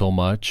to do so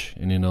much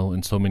and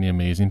and so many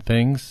amazing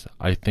things.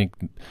 I think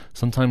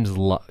sometimes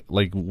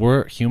like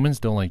humans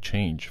don't like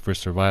change for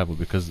survival,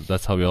 because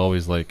that's how we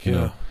always like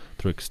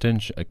through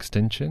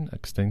extinction.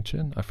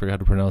 I forgot how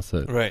to pronounce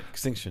it. Right,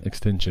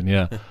 extinction.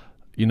 Yeah.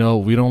 We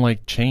don't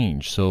like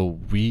change, so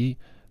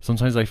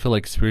sometimes I feel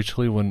like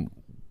spiritually when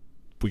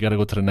we got to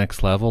go to the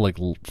next level, like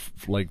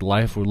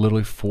life will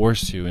literally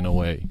force you in a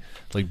way,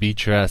 like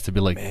beat your ass to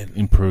be like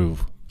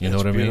improve. You know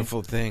what I mean?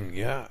 Beautiful thing.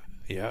 Yeah.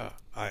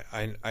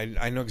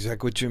 I know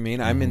exactly what you mean.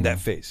 I'm in that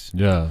phase.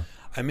 Yeah.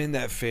 I'm in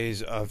that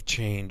phase of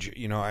change.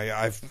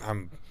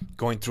 I'm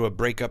going through a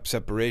breakup,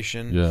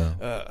 separation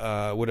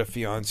with a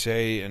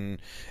fiance, and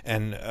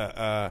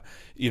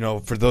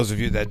for those of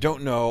you that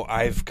don't know,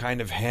 I've kind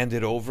of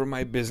handed over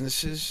my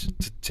businesses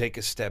to take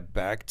a step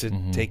back to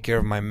take care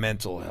of my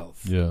mental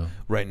health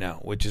right now,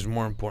 which is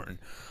more important.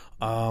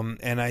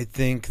 And I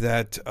think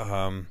that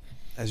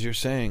as you're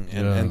saying,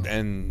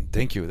 and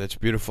thank you, that's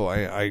beautiful.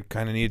 I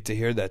kind of needed to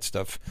hear that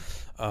stuff.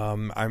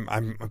 I'm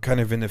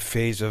kind of in a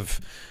phase of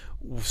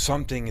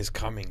something is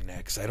coming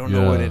next. I don't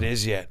know what it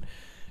is yet,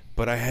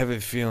 but I have a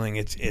feeling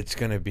it's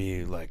going to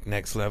be like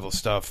next level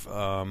stuff,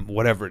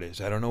 whatever it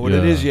is. I don't know what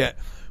it is yet,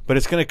 but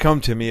it's going to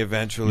come to me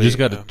eventually. You just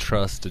got to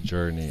trust the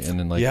journey, and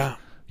then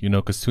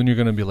because soon you're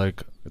going to be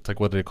like, it's like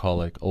what they call,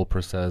 like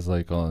Oprah says,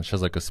 like she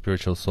has like a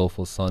spiritual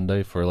soulful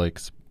Sunday for like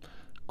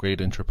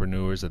great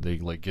entrepreneurs that they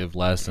like give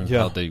lessons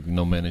how they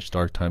manage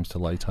dark times to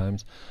light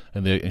times,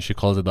 and she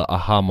calls it the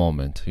aha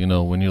moment.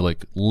 When you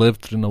like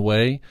lived in a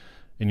way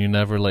and you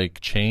never like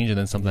change, and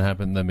then something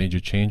happened that made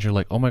you change, you're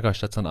like, oh my gosh,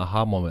 that's an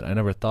aha moment. I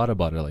never thought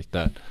about it like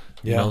that.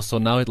 So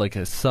now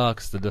it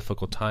sucks, the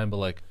difficult time, but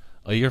like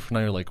a year from now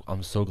you're like,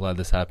 I'm so glad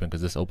this happened,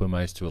 because this opened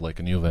my eyes to like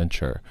a new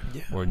venture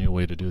or a new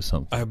way to do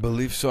something. I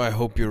believe so. I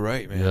hope you're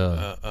right,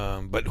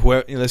 man. But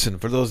listen,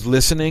 for those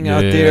listening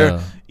out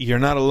there, you're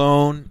not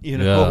alone.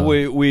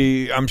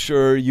 I'm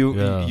sure you've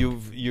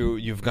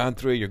gone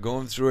through it. You're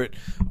going through it.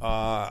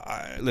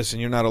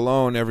 Listen, you're not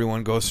alone.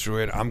 Everyone goes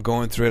through it. I'm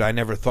going through it. I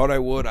never thought I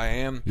would. I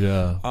am.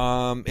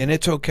 And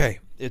it's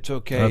okay. It's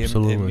okay.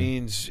 Absolutely. It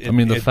means.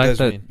 The fact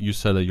that you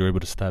said that you're able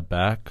to step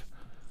back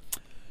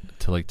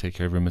to like take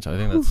care of your mental, I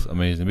think that's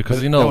amazing,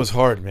 because that was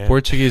hard, man.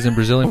 Portuguese and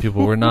Brazilian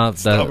people, we're not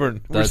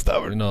stubborn. We're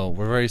stubborn.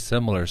 We're very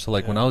similar. So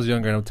like when I was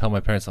younger and I would tell my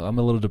parents, I'm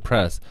a little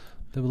depressed,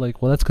 they were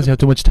like, well, that's because you have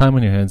too much time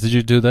on your hands. Did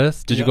you do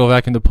this? Did you go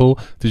back in the pool?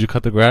 Did you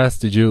cut the grass?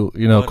 Did you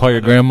call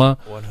your grandma?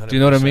 100%. Do you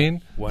know what I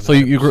mean? 100%. So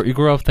you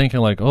grew up thinking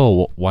like,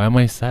 oh, why am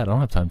I sad? I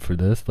don't have time for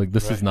this. Like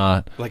this is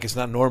not like, it's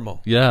not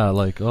normal. Yeah,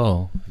 like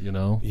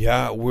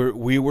Yeah,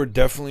 we were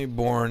definitely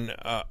born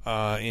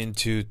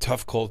into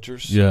tough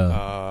cultures.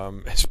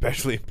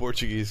 Especially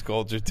Portuguese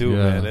culture too,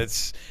 man.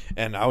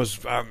 And I was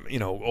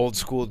old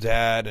school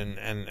dad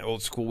and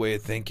old school way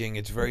of thinking.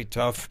 It's very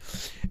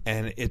tough,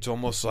 and it's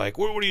almost like,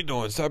 what are you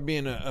doing? Stop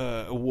being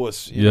a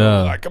wuss.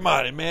 Like, come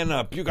on, man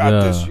up. You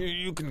got this.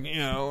 You can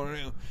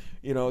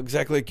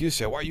exactly like you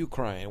said. Why are you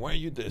crying? Why are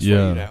you this? Why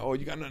are you that? Oh,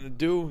 you got nothing to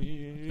do.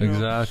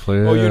 Exactly.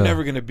 Oh, you're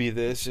never gonna be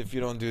this if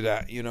you don't do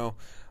that.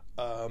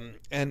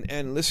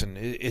 And listen,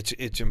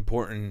 it's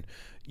important,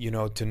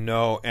 to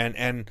know.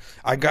 And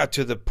I got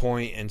to the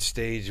point and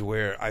stage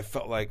where I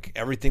felt like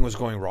everything was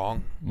going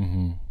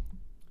wrong.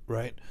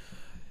 Right.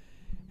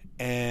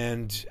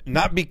 And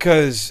not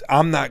because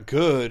I'm not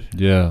good.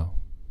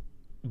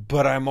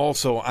 But I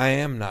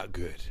am not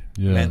good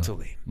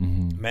mentally.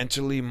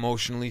 Mentally,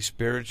 emotionally,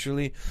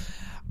 spiritually.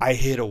 I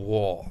hit a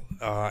wall,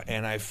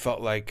 and I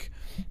felt like,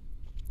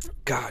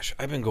 gosh,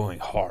 I've been going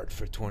hard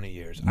for 20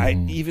 years.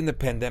 Even the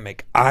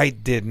pandemic, I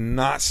did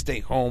not stay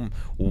home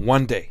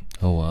one day.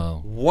 Oh,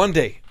 wow. One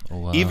day. Oh,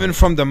 wow. Even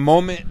from the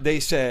moment they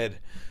said,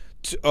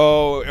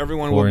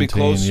 everyone will be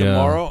closed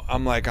tomorrow,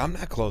 I'm like, I'm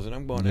not closing.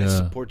 I'm going. It's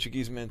a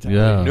Portuguese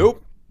mentality.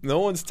 Nope. No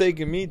one's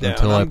taking me down.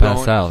 Until I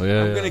pass out.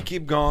 Yeah, I'm going to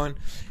keep going.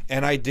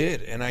 And I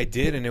did.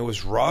 And it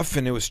was rough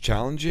and it was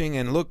challenging.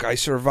 And look, I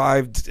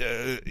survived,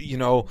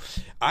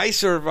 I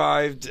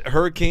survived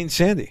Hurricane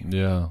Sandy.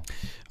 Yeah.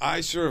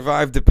 I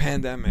survived the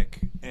pandemic.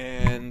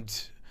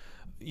 And,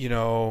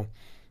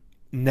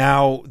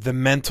 now the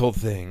mental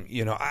thing,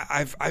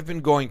 I've been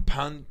going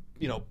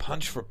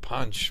punch for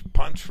punch.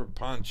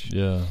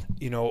 Yeah.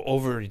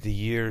 Over the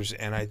years,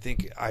 and I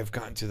think I've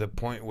gotten to the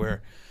point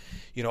where,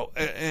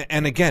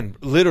 and again,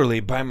 literally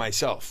by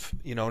myself,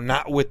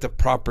 not with the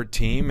proper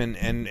team,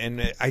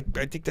 and I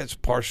think that's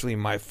partially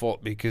my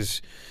fault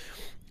because,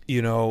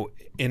 in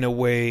a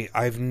way,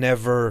 I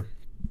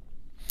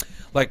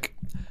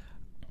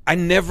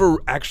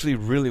never actually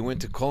really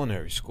went to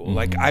culinary school. Mm-hmm.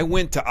 Like I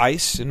went to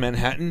ICE in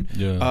Manhattan,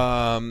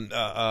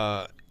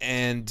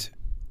 and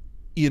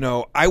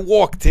I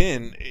walked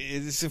in.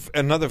 This is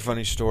another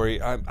funny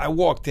story. I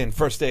walked in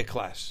first day of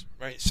class,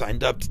 right?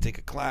 Signed up to take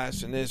a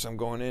class and this. I'm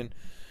going in,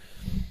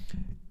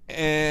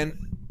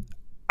 and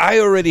I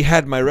already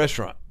had my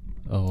restaurant.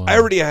 Oh, wow. I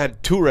already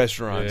had 2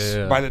 restaurants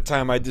by the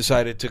time I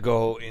decided to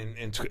go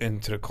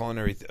into the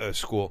culinary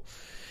school.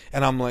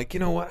 And I'm like, you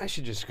know what? I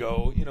should just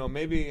go.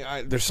 Maybe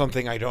there's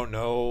something I don't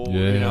know.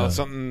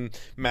 Something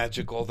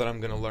magical that I'm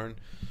going to learn.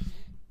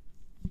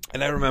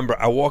 And I remember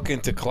I walk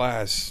into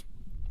class.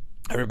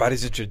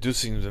 Everybody's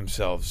introducing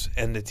themselves,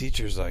 and the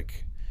teacher's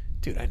like,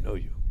 "Dude, I know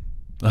you."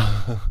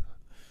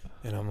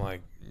 And I'm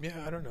like,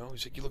 "Yeah, I don't know."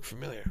 He's like, "You look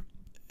familiar."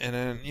 And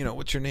then,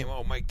 what's your name?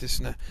 Oh, Mike, this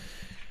and that.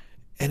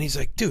 And he's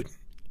like, "Dude,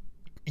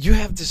 you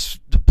have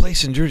the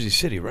place in Jersey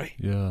City, right?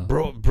 Yeah,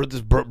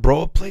 this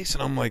Broa place."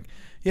 And I'm like,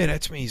 "Yeah,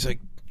 that's me." He's like,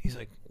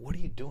 "What are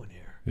you doing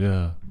here?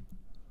 Yeah,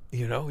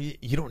 you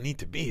don't need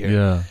to be here."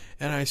 Yeah.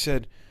 And I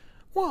said,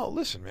 "Well,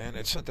 listen, man,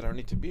 it's not that I don't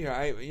need to be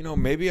here.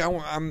 Maybe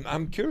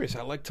I'm curious.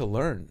 I like to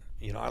learn.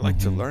 I like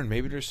to learn.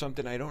 Maybe there's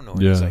something I don't know."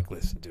 And he's like,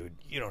 "Listen, dude,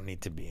 you don't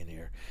need to be in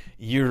here.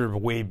 You're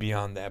way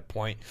beyond that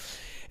point."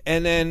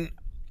 And then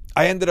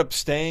I ended up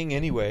staying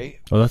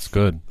anyway. Oh, that's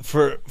good.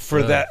 For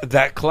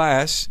that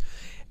class.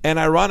 And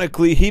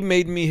ironically, he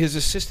made me his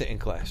assistant in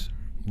class.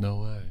 No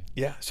way.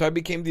 Yeah, so I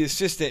became the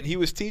assistant. He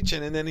was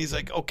teaching, and then he's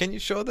like, "Oh, can you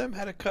show them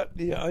how to cut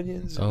the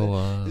onions?" Oh,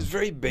 wow. It's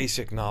very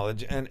basic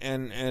knowledge.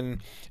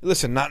 And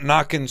listen, not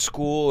knocking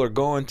school or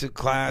going to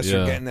class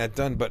or getting that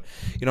done, but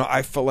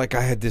I felt like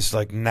I had this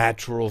like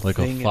natural like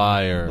thing, a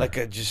fire,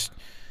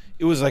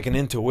 it was like an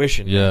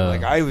intuition. Yeah,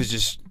 man. Like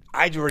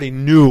I already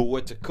knew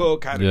what to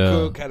cook, how to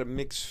cook, how to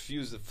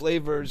fuse the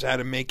flavors, how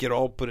to make it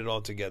all, put it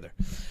all together.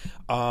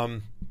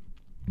 The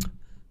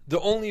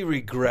only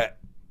regret,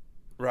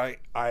 right,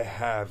 I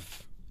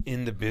have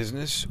in the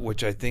business,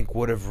 which I think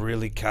would have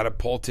really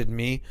catapulted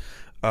me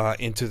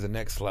into the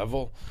next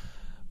level,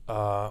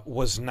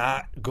 was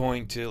not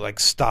going to like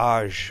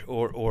stage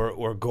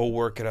or go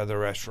work at other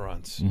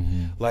restaurants.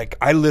 Mm-hmm. Like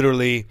I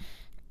literally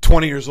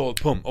 20 years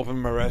old, boom,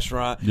 opened my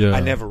restaurant. Yeah. I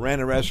never ran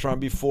a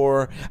restaurant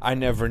before. I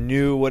never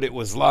knew what it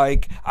was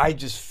like. I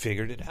just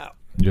figured it out.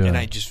 Yeah. And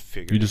I just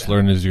figured it out. You just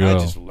learn as you go. I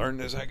just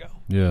learned as I go.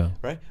 Yeah.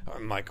 Right?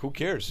 I'm like, who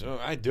cares?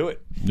 I do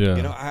it.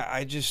 Yeah.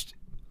 I just...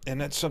 And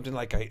that's something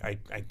like I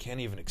can't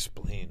even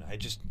explain.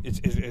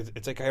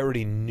 It's like I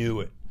already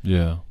knew it.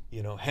 Yeah.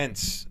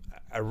 Hence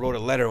I wrote a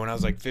letter when I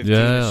was like 15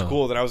 in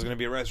school that I was going to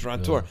be a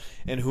restaurateur.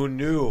 Yeah. And who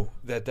knew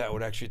that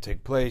would actually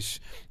take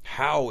place,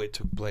 how it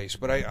took place.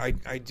 But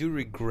I do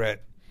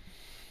regret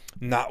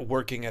not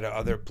working at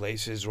other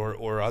places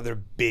or other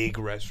big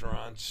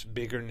restaurants,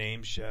 bigger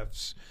name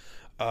chefs,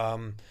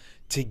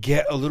 to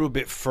get a little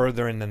bit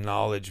further in the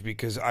knowledge,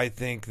 because I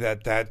think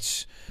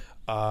that's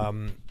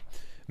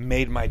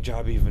made my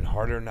job even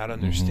harder, not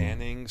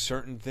understanding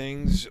certain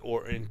things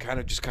and kind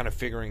of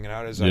figuring it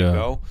out as I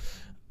go,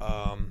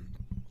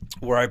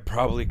 where I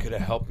probably could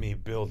have helped me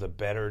build a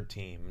better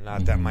team.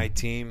 Not that my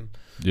team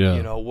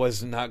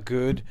was not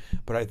good,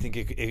 but I think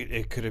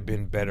it could have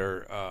been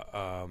better,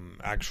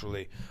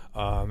 actually.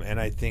 And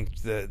I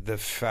think the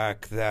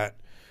fact that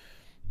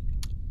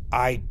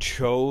I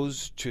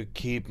chose to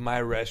keep my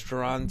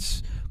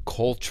restaurants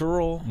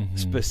cultural,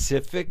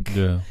 specific,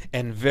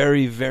 and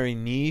very, very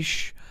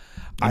niche,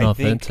 and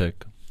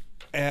authentic,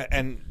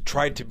 and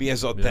tried to be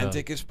as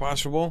authentic as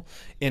possible.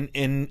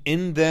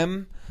 In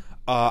them,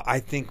 I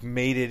think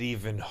made it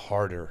even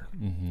harder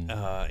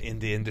in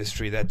the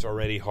industry that's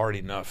already hard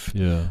enough.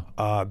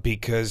 Yeah.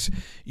 Because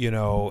in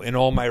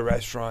all my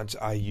restaurants,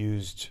 I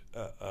used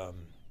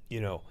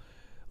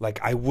like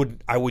I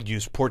would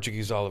use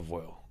Portuguese olive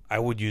oil. I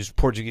would use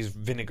Portuguese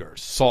vinegar,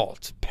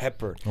 salt,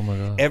 pepper. Oh my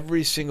God!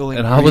 Every single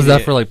ingredient. And how was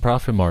that for like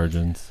profit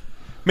margins?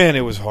 Man,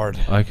 it was hard.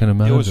 I can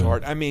imagine. It was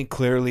hard. I mean,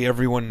 clearly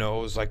everyone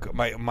knows like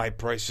my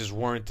prices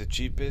weren't the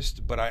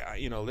cheapest, but I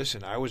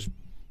listen, I was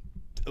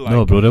like,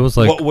 no, but it was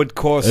like what would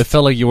cost. It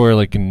felt like you were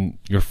like in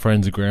your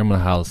friend's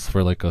grandma's house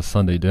for like a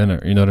Sunday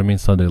dinner. You know what I mean?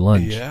 Sunday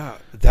lunch. Yeah,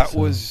 that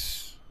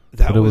was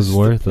but it was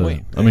worth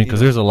it. I mean, because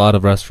there's a lot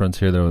of restaurants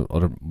here that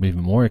are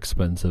even more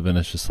expensive, and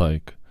it's just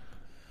like,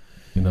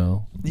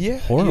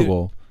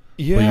 horrible.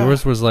 But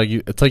yours was like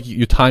it's like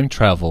you time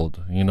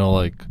traveled.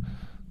 Like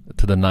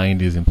to the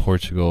 90s in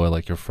Portugal at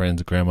like your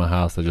friend's grandma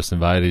house that just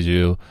invited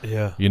you.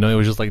 Yeah. You know, it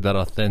was just like that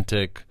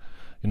authentic,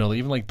 you know,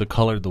 even like the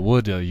color of the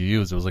wood you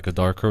used, it was like a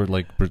darker,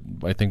 like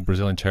I think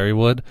Brazilian cherry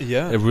wood.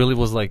 Yeah. It really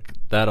was like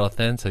that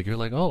authentic. You're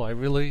like, oh, I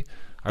really,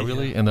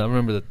 and I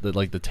remember that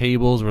like the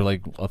tables were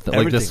like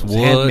like this wood,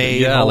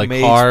 handmade, like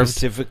homemade, carved,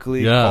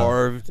 specifically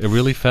carved. It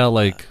really felt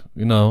like,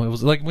 you know, it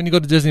was like when you go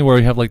to Disney where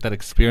you have like that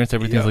experience,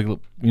 everything's like,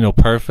 you know,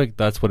 perfect.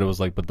 That's what it was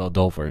like, but the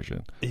adult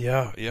version.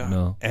 Yeah. You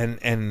know?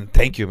 And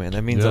thank you, man.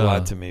 That means a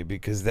lot to me,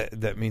 because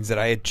that means that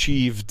I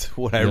achieved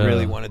what I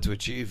really wanted to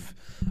achieve.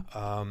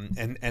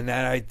 And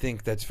that, I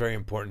think that's very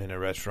important in a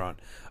restaurant,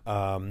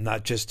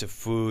 not just to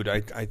food. I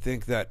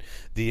think that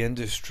the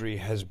industry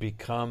has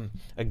become,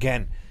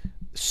 again,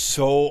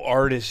 so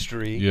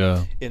artistry,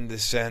 in the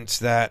sense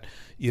that,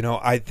 you know,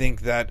 I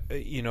think that,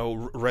 you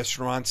know,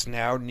 restaurants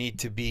now need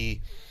to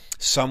be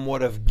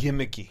somewhat of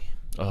gimmicky.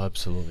 Oh,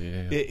 absolutely.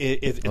 Yeah.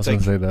 It's I was like,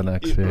 gonna say that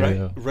next.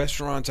 right?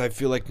 Restaurants, I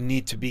feel like,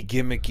 need to be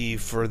gimmicky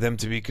for them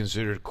to be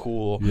considered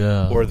cool,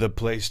 Yeah. or the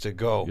place to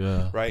go.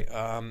 Yeah. Right?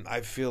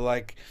 I feel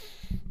like,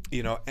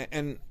 you know,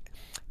 and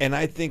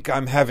I think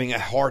I'm having a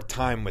hard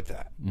time with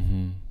that.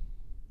 Mm-hmm.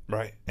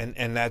 Right.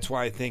 And that's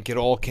why I think it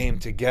all came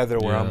together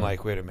where I'm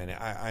like, wait a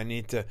minute, I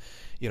need to,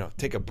 you know,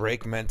 take a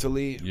break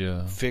mentally,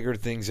 figure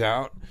things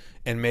out,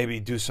 and maybe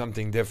do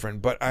something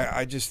different. But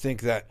I just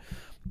think that,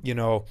 you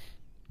know,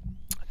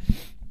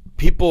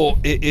 people,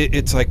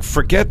 it's like,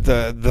 forget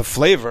the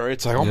flavor.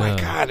 It's like, oh my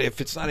God,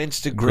 if it's not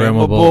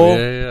Instagrammable,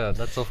 yeah,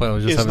 that's so funny. I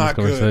was just having this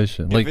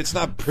conversation. Good. Like, if it's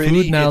not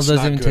pretty, food now it's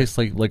doesn't not even good. taste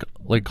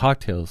like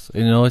cocktails.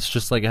 You know, it's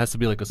just like, it has to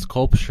be like a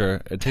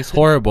sculpture. It tastes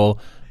horrible.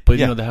 But,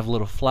 you know, they have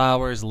little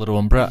flowers, a little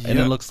umbrella, and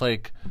it looks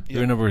like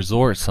you're in a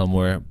resort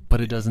somewhere, but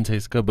it doesn't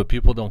taste good. But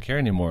people don't care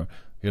anymore,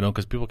 you know,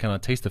 because people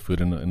cannot taste the food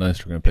in an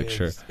Instagram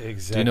picture.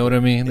 Exactly. Do you know what I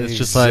mean? It's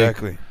just like,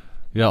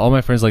 all my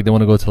friends, like, they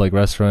want to go to, like,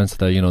 restaurants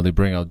that, you know, they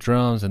bring out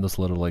drums and those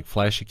little, like,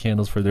 flashy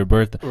candles for their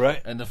birthday.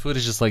 Right. And the food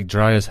is just, like,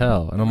 dry as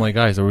hell. And I'm like,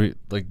 guys, are we,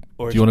 like,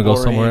 or do you want to go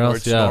somewhere else? Or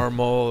it's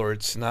normal, or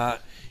it's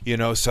not, you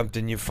know,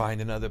 something you find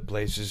in other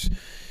places.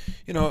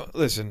 You know,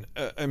 listen,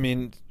 I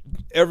mean,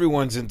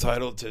 everyone's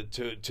entitled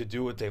to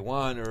do what they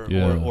want,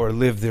 or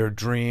live their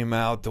dream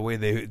out the way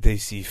they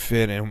see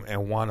fit,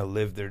 and want to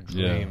live their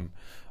dream.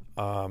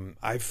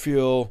 I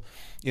feel,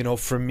 you know,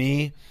 for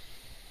me,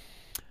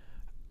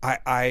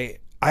 I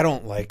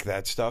don't like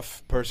that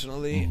stuff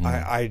personally. Mm-hmm.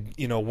 I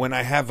you know, when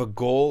I have a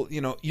goal,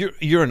 you know,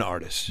 you're an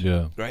artist,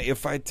 right?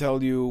 If I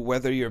tell you,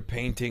 whether you're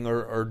painting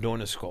or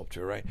doing a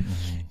sculpture, right?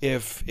 Mm-hmm.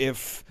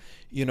 If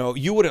you know,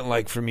 you wouldn't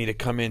like for me to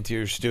come into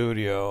your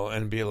studio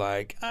and be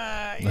like,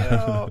 you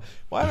know,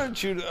 why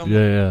don't you?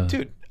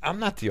 Dude, I'm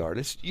not the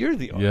artist. You're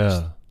the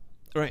artist,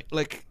 right?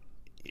 Like,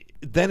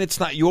 then it's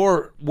not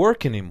your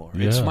work anymore.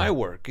 It's my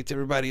work. It's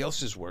everybody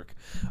else's work,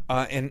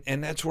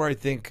 and that's where I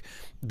think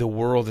the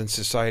world and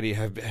society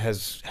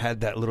has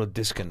had that little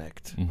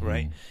disconnect,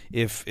 right?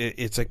 If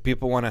it's like,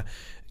 people want to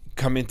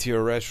come into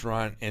your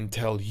restaurant and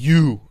tell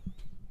you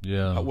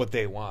what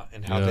they want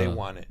and how they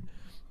want it.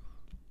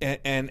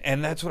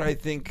 And that's what I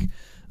think,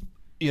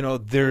 you know,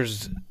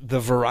 there's the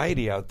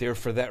variety out there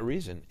for that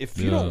reason. If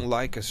you don't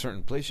like a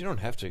certain place, you don't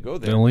have to go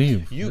there. Then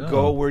leave. You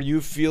go where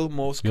you feel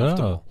most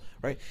comfortable,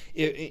 right?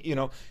 You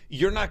know,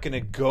 you're not going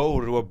to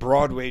go to a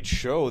Broadway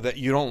show that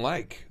you don't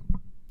like,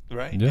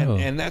 right?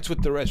 And that's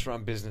what the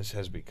restaurant business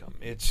has become.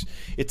 It's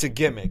a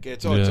gimmick.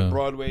 It's a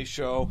Broadway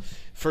show.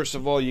 First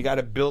of all, you got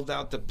to build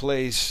out the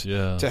place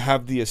to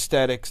have the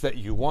aesthetics that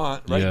you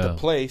want, right? The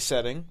play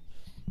setting.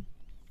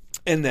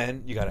 And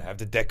then you got to have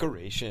the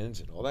decorations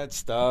and all that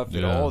stuff.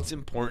 It's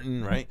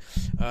important, right?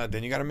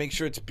 Then you got to make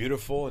sure it's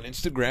beautiful and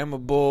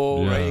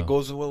Instagrammable, right? It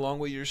goes along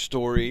with your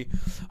story.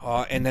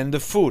 And then the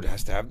food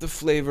has to have the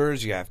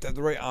flavors. You have to have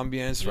the right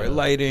ambience, right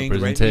lighting, the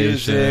right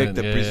music,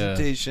 the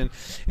presentation.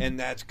 And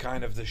that's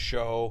kind of the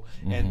show.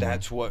 And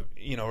that's what,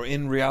 you know,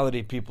 in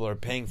reality, people are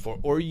paying for,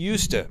 or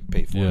used to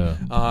pay for.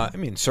 I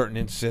mean, in certain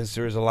instances,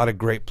 there's a lot of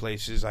great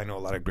places. I know a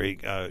lot of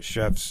great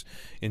chefs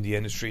in the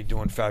industry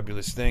doing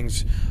fabulous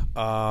things.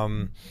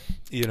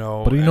 You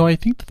know, but you know, I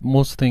think the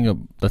most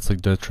thing that's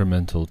like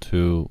detrimental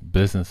to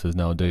businesses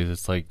nowadays,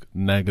 it's like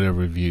negative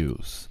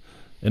reviews,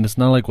 and it's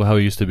not like how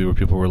it used to be, where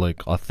people were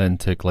like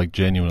authentic, like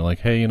genuine, like,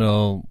 hey, you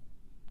know,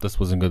 this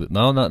wasn't good.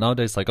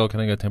 Nowadays, like, oh, can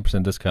I get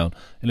 10% discount?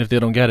 And if they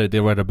don't get it, they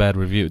write a bad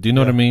review. Do you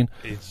know what I mean?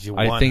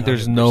 I think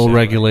there's no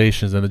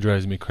regulations, and it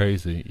drives me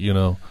crazy. You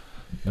know.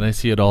 And I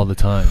see it all the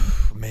time.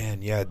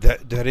 Man,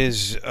 that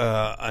is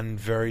a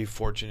very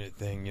fortunate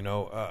thing, you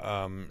know.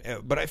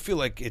 But I feel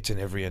like it's in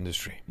every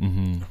industry,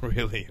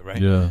 really, right?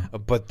 Yeah.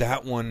 But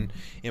that one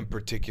in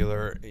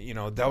particular, you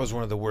know, that was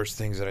one of the worst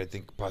things that I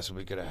think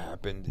possibly could have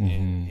happened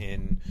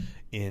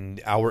in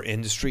our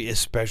industry,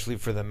 especially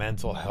for the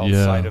mental health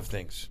side of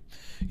things.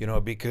 You know,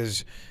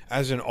 because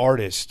as an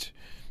artist,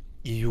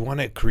 you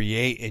want to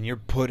create, and you're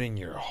putting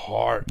your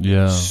heart,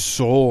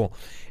 soul.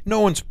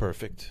 No one's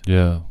perfect.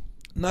 Yeah.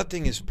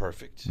 Nothing is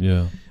perfect.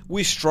 Yeah.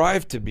 We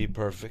strive to be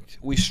perfect.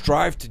 We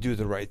strive to do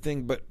the right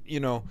thing, but, you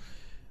know,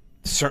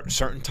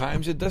 certain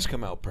times it does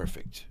come out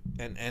perfect.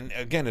 And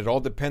again, it all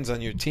depends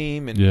on your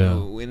team and, you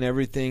know, and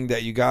everything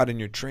that you got in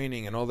your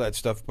training and all that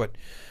stuff. But,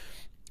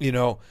 you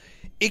know,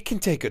 it can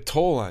take a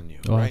toll on you,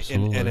 right?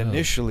 And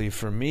initially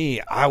for me,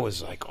 I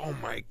was like, oh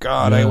my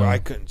God, I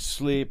couldn't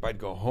sleep. I'd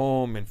go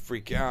home and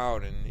freak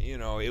out, and, you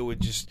know, it would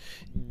just,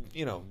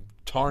 you know,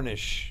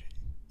 tarnish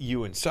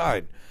you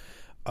inside.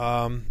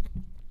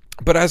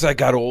 But as I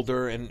got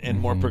older and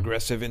more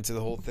progressive into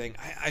the whole thing,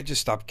 I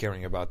just stopped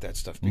caring about that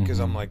stuff, because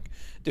I'm like,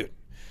 dude,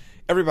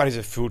 everybody's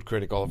a food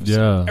critic all of a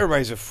sudden.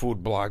 Everybody's a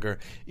food blogger.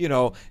 You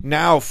know,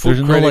 now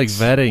food critics... There's no,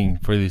 like,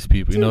 vetting for these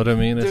people. You know what I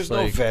mean? There's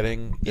no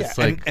vetting. Yeah,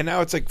 like, and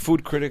now it's like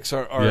food critics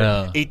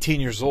are 18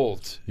 years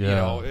old, you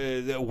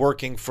know,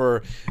 working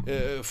for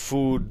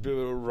food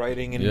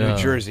writing in New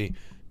Jersey.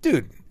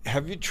 Dude,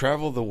 have you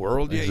traveled the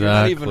world yet?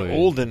 Exactly. You're not even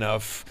old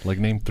enough. Like,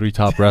 name 3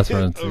 top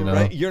restaurants, you know?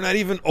 Right? You're not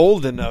even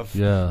old enough.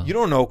 Yeah. You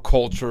don't know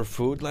culture,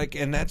 food. Like,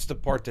 and that's the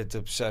part that's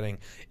upsetting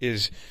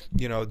is,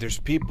 you know, there's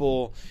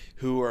people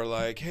who are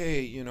like,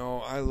 hey, you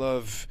know, I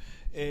love,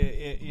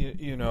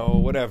 you know,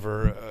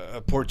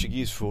 whatever,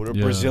 Portuguese food or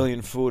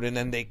Brazilian food, and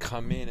then they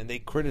come in and they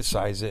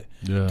criticize it.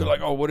 Yeah. They're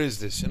like, oh, what is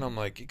this? And I'm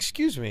like,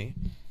 excuse me.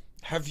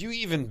 Have you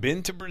even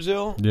been to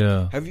Brazil?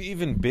 Yeah. Have you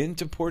even been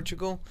to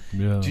Portugal?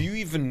 Yeah. Do you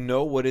even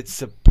know what it's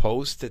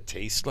supposed to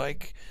taste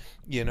like?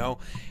 You know?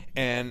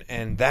 And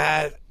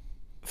that,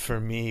 for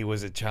me,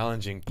 was a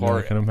challenging part.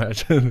 Yeah, I can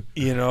imagine.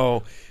 You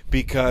know,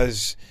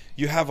 because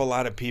you have a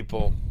lot of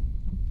people,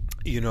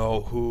 you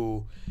know,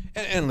 who...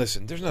 And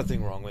listen, there's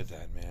nothing wrong with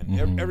that,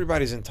 man.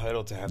 Everybody's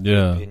entitled to have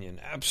their opinion.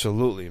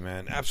 Absolutely,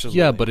 man. Absolutely.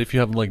 Yeah, but if you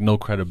have, like, no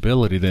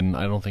credibility, then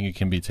I don't think you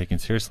can be taken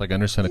seriously. Like, I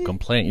understand a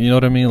complaint. You know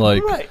what I mean?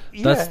 Like,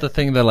 that's the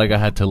thing that, like, I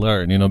had to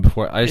learn. You know,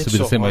 before, I used to be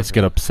the same. I used to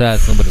get upset.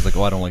 Somebody's like,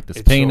 oh, I don't like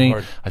this painting.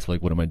 I was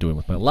like, what am I doing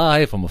with my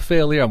life? I'm a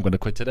failure. I'm going to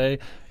quit today.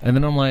 And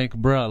then I'm like,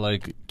 bruh,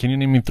 like, can you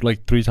name me,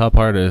 like, 3 top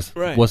artists?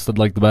 Right. What's, the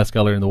best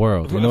gallery in the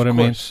world? You know what I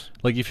mean?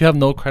 Like, if you have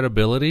no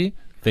credibility...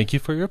 Thank you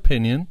for your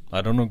opinion. I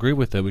don't agree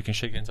with it. We can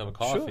shake hands, have a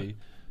coffee.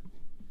 Sure.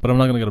 But I'm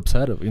not going to get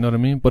upset. You know what I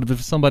mean? But if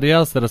it's somebody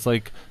else that is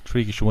like,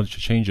 Tariq, you should want to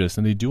change this,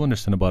 and they do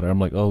understand about it, I'm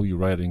like, oh, you're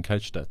right. I didn't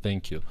catch that.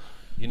 Thank you.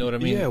 You know what I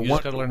mean? Yeah, you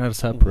just got to learn how to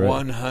separate.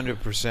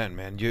 100%,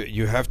 man.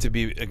 You have to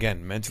be,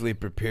 again, mentally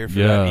prepared for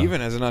that. Even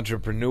as an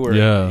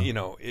entrepreneur, you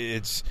know,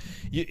 it's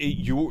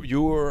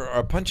you're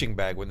a punching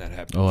bag when that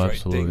happens. Right?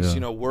 Things,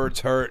 you know,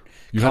 words hurt,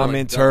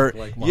 comments hurt.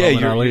 Like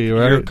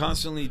you're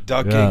constantly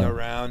ducking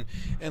around.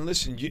 And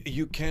listen,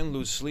 you can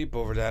lose sleep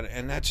over that,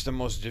 and that's the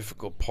most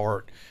difficult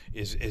part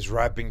is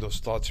wrapping those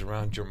thoughts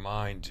around your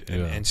mind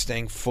and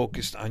staying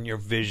focused on your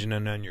vision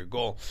and on your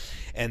goal.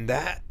 And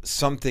that's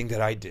something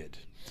that I did.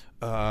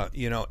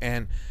 You know,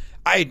 and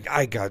I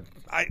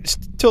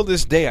till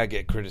this day I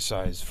get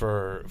criticized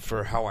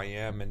for how I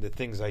am and the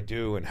things I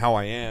do and how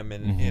I am,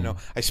 and you know,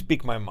 I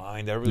speak my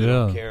mind. I really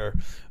don't care.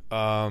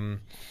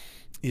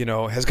 You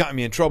know, has gotten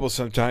me in trouble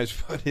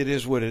sometimes, but it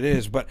is what it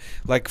is. But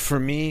like for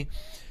me,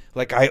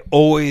 like I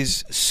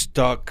always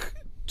stuck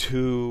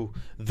to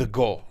the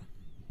goal.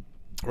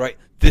 Right?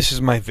 This is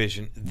my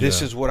vision.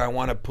 This is what I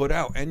want to put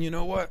out. And you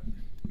know what?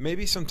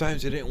 Maybe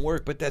sometimes it didn't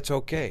work, but that's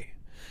okay.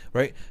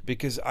 Right?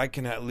 Because I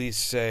can at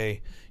least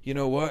say, you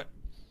know what?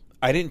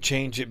 I didn't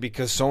change it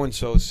because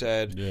so-and-so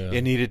said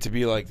it needed to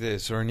be like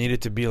this, or it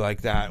needed to be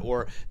like that,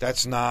 or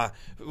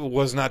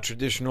was not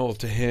traditional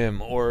to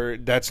him, or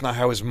that's not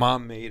how his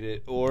mom made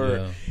it,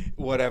 or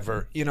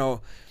whatever, you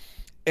know.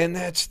 And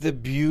that's the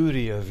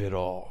beauty of it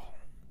all.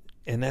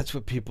 And that's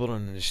what people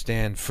don't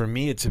understand. For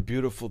me, it's a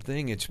beautiful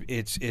thing.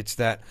 It's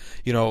that,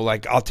 you know,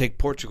 like I'll take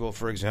Portugal,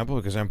 for example,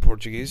 because I'm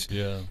Portuguese.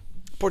 Yeah.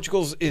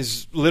 Portugal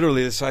is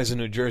literally the size of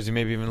New Jersey,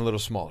 maybe even a little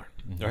smaller,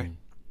 right?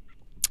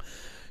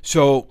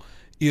 So,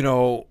 you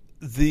know,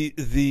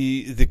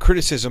 the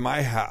criticism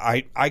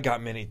I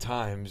got many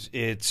times,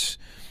 it's,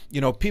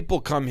 you know,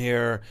 people come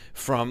here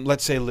from,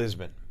 let's say,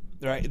 Lisbon,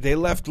 right? They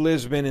left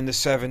Lisbon in the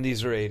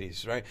 70s or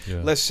 80s, right?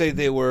 Yeah. Let's say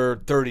they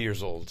were 30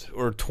 years old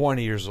or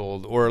 20 years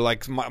old, or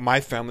like my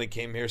family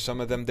came here,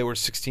 some of them, they were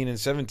 16 and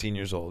 17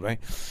 years old, right?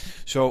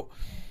 So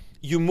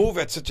you move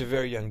at such a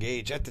very young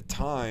age. At the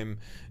time,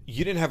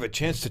 you didn't have a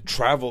chance to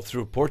travel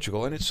through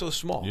Portugal, and it's so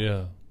small.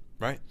 Yeah.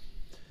 Right?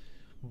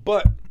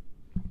 But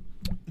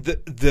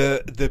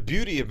the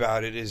beauty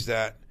about it is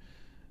that,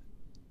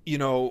 you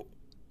know,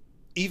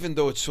 even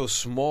though it's so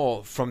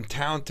small, from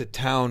town to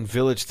town,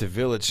 village to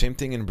village, same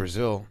thing in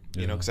Brazil,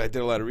 you know, because I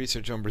did a lot of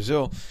research on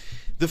Brazil,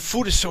 the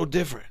food is so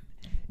different.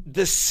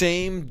 The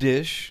same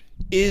dish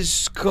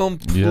is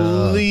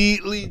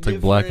completely different. It's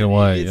like black and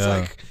white, it's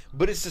like,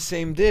 but it's the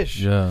same dish.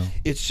 Yeah.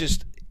 It's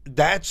just,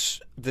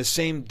 that's the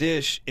same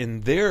dish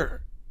in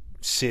their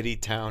city,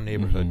 town,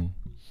 neighborhood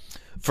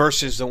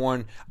versus the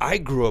one I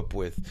grew up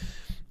with.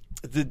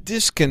 The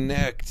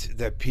disconnect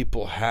that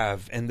people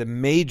have, and the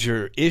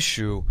major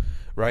issue,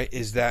 right,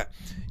 is that,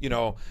 you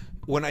know,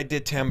 when I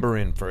did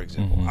Tambourine, for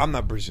example, I'm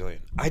not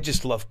Brazilian. I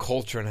just love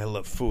culture and I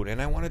love food,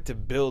 and I wanted to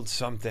build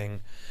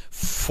something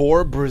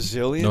for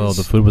Brazilians. No,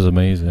 the food was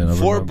amazing.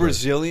 For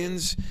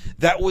Brazilians,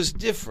 that was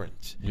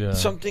different. Yeah.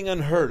 Something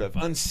unheard of,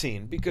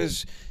 unseen.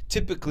 Because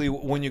typically,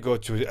 when you go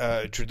to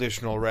a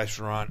traditional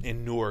restaurant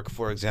in Newark,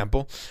 for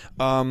example,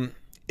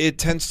 it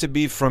tends to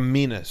be from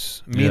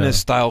Minas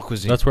style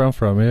cuisine. That's where I'm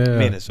from. Yeah,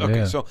 Minas.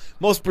 Okay, so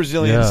most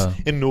Brazilians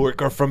in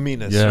Newark are from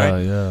Minas,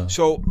 right? Yeah.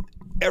 So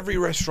every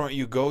restaurant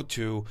you go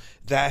to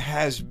that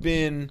has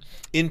been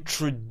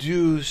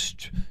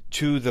introduced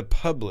to the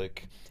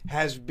public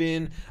has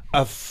been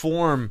a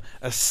form,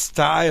 a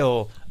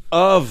style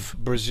of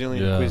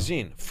Brazilian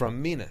cuisine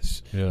from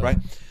Minas, right?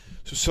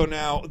 So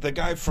now the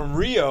guy from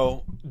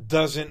Rio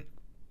doesn't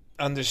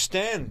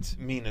understand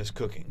Minas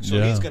cooking,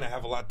 so he's going to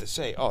have a lot to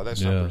say. Oh,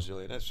 that's not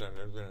Brazilian. That's not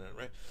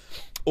right.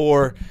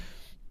 Or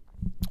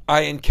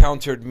I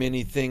encountered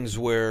many things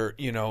where,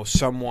 you know,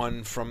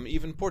 someone from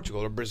even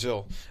Portugal or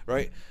Brazil,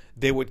 right?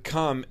 They would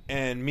come,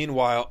 and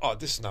meanwhile, oh,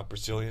 this is not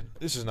Brazilian.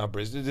 This is not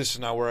Brazil. This is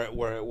not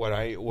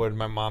what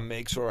my mom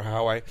makes or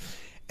how I.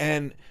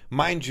 And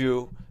mind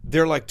you,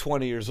 they're like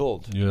 20 years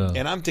old. Yeah.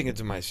 And I'm thinking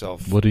to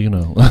myself, what do you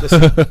know?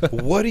 Listen,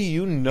 what do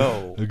you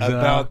know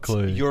about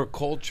Exactly. your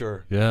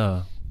culture?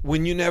 Yeah.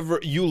 When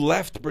you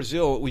left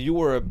Brazil when you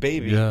were a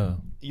baby. Yeah.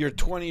 You're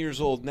 20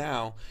 years old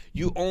now.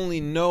 You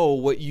only know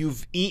what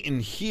you've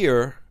eaten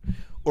here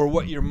or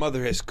what your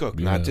mother has cooked.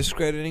 Yeah. Not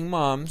discrediting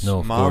moms. No,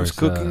 of moms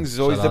course, cooking yeah. is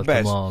always Shout the out to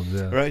best. moms,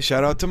 yeah. Right?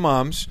 Shout out to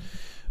moms.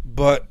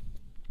 But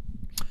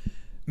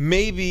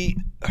maybe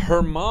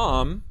her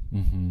mom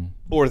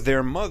or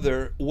their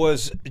mother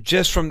was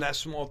just from that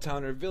small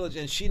town or village,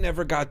 and she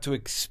never got to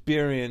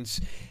experience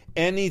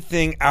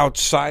anything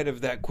outside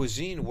of that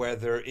cuisine,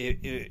 whether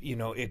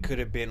it could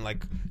have been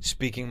like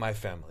speaking my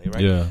family,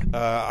 right? Yeah.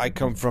 I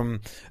come from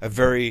a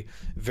very,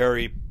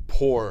 very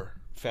poor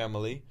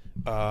family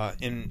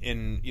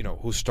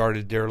who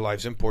started their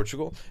lives in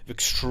Portugal,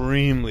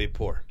 extremely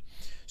poor.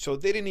 So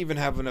they didn't even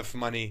have enough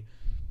money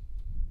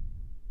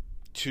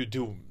to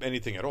do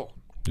anything at all.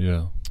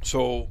 Yeah.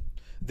 So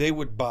they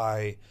would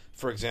buy,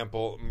 for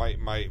example,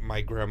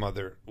 my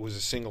grandmother was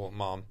a single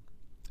mom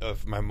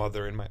of my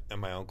mother and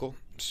my uncle.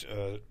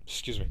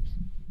 Excuse me.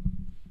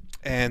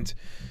 And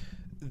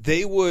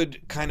they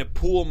would kind of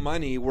pool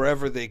money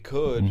wherever they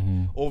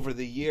could over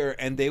the year,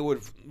 and they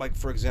would, like,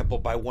 for example,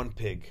 buy one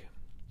pig.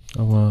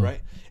 Oh, wow.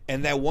 Right?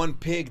 And that one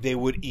pig, they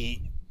would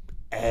eat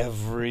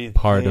everything.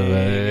 Part of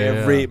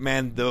it.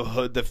 Man, the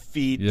hood, the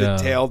feet, the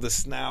tail, the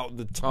snout,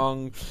 the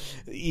tongue,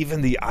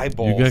 even the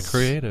eyeballs. You get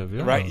creative,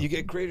 right? You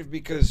get creative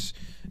because,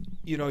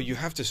 you know, you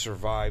have to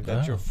survive.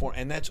 That's your form,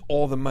 and that's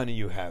all the money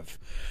you have.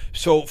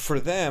 So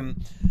for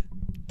them,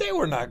 they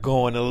were not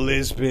going to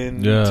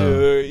Lisbon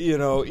to, you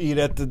know, eat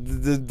at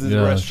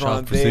the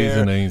restaurant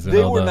there.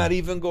 They were not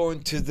even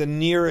going to the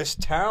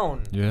nearest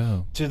town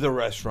to the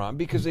restaurant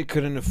because they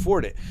couldn't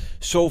afford it.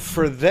 So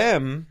for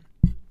them,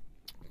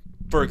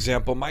 for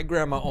example, my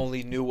grandma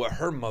only knew what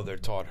her mother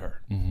taught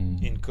her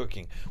in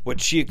cooking, what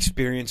she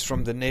experienced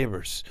from the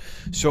neighbors.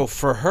 So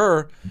for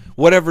her,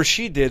 whatever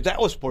she did,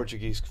 that was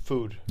Portuguese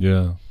food.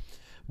 Yeah.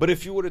 But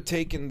if you would have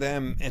taken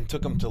them and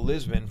took them to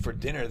Lisbon for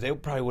dinner, they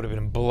probably would have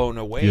been blown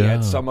away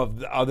at some of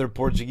the other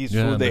Portuguese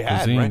food they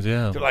had. Cuisines, right?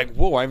 Yeah. They're like,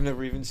 whoa, I've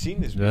never even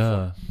seen this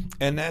before.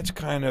 And that's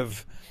kind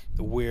of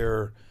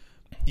where,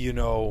 you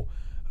know,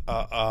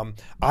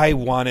 I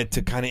wanted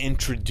to kind of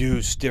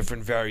introduce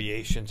different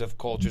variations of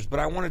cultures, but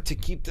I wanted to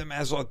keep them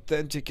as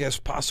authentic as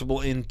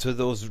possible into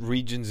those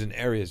regions and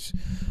areas.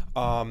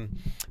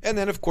 And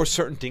then, of course,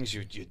 certain things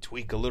you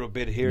tweak a little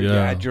bit here. You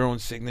add your own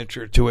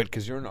signature to it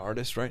because you're an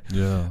artist, right?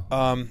 Yeah.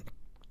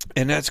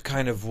 And that's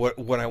kind of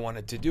what I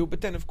wanted to do.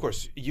 But then, of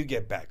course, you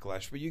get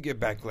backlash. But you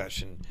get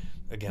backlash, and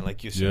again,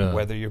 like you said,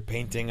 whether you're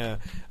painting a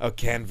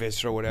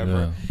canvas or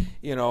whatever,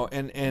 you know,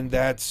 and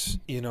that's,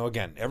 you know,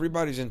 again,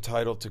 everybody's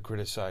entitled to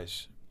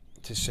criticize,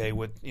 to say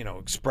what, you know,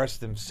 express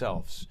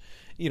themselves.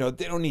 You know,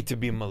 they don't need to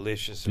be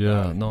malicious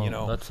about it, no, you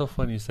know? That's so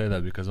funny you say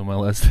that, because on my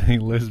last day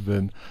in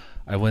Lisbon,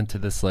 I went to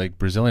this like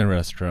Brazilian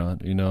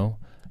restaurant, you know,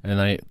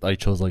 and I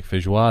chose like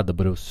feijoada,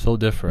 but it was so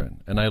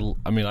different. And I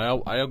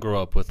grew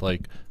up with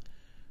like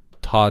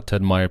taught to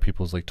admire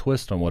people's like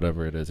twist on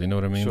whatever it is, you know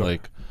what I mean? Sure.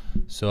 Like,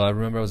 so I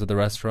remember I was at the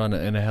restaurant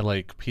and it had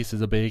like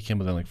pieces of bacon,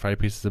 but then like fried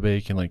pieces of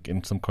bacon, like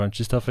and some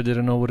crunchy stuff. I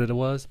didn't know what it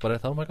was, but I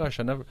thought, oh my gosh,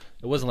 it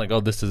wasn't like, oh,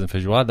 this isn't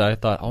feijoada. I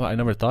thought, oh, I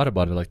never thought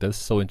about it like this.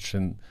 It's so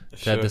interesting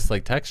to have this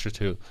like texture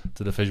to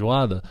the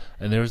feijoada.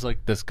 And there was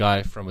like this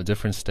guy from a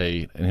different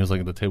state, and he was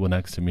like at the table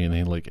next to me, and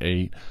he like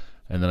ate.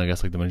 And then I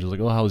guess like the manager was like,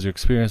 oh, how was your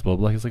experience? Blah,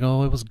 blah. He's like,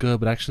 oh, it was good,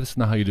 but actually this is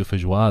not how you do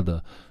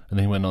feijoada. And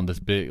then he went on this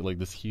big, like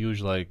this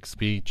huge like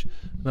speech.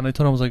 And then I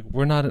told him, I was like,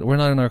 we're not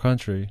in our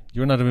country.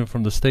 You're not even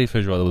from the state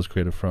feijoada was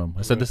created from.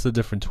 I said, this is a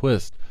different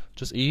twist.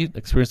 Just eat,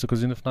 experience the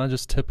cuisine. If not,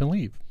 just tip and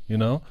leave, you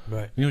know?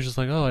 Right. And he was just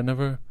like, oh, I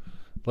never,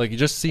 like, you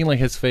just seen like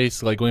his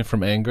face like going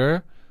from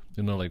anger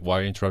you know, like, why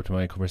are you interrupting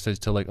my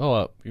conversation? To like,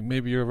 oh,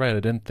 maybe you're right. I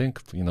didn't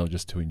think, you know,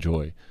 just to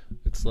enjoy.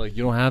 It's like,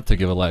 you don't have to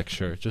give a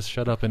lecture. Just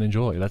shut up and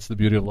enjoy. That's the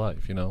beauty of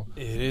life, you know?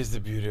 It is the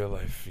beauty of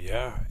life,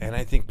 yeah. And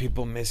I think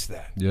people miss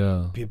that.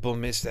 Yeah. People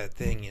miss that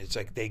thing. It's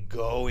like they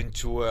go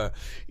into a,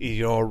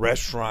 you know, a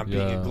restaurant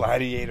being a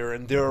gladiator,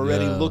 and they're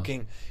already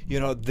looking, you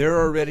know,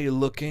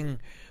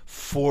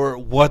 for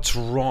what's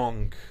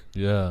wrong.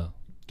 Yeah.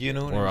 You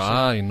know what or I'm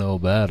I saying? know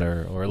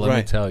better, or let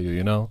me tell you,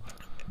 you know?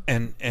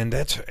 And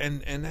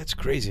that's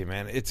crazy,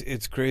 man.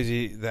 It's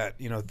crazy that,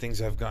 you know, things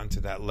have gotten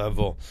to that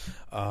level.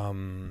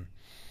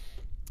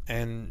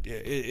 And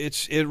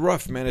it's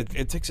rough, man.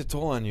 It takes a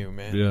toll on you,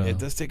 man. Yeah. It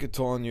does take a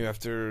toll on you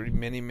after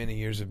many, many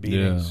years of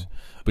beatings. Yeah.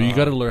 But you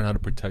got to learn how to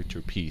protect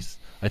your peace.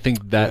 I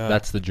think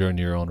that's the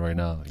journey you're on right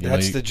now.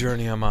 That's the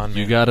journey I'm on, man.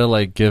 You got to,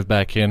 like, give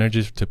back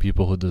energy to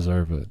people who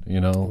deserve it,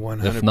 you know?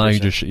 100%. If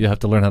not, you have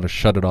to learn how to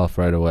shut it off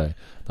right away.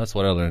 That's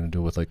what I learned to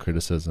do with, like,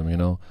 criticism, you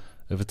know?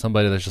 If it's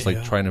somebody that's just,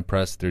 like, trying to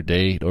impress their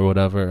date or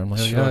whatever, I'm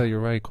like, yeah, you're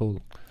right, cool.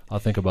 I'll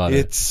think about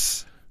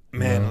it.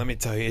 Man, let me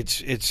tell you,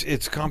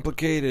 it's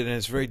complicated, and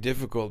it's very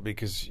difficult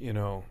because, you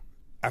know,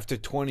 after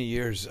 20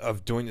 years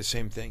of doing the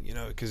same thing, you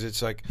know, because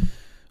it's like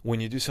when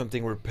you do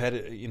something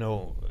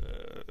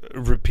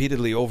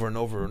repeatedly over and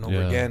over and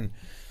over again,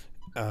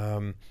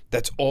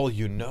 that's all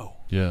you know.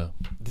 Yeah.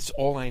 That's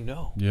all I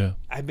know. Yeah.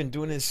 I've been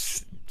doing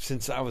this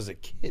since I was a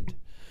kid,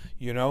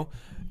 you know,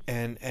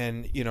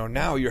 and you know,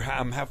 now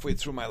I'm halfway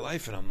through my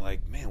life, and I'm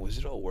like, man, was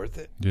it all worth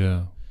it?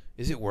 Yeah.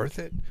 Is it worth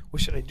it?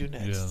 What should I do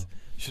next? Yeah.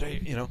 Should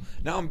I, you know,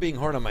 now I'm being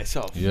hard on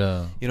myself.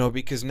 Yeah. You know,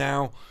 because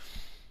now,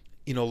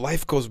 you know,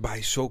 life goes by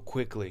so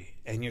quickly,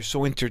 and you're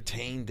so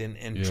entertained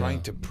and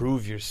trying to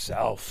prove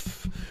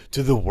yourself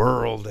to the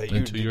world that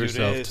you to do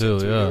yourself this, too,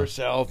 and to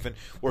yourself,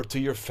 or to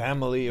your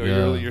family,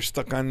 or you're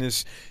stuck on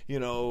this, you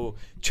know,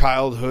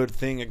 childhood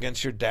thing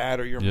against your dad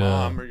or your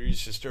mom or your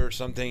sister or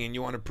something, and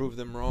you want to prove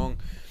them wrong.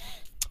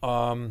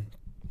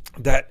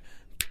 That,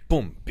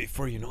 boom,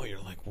 before you know it, you're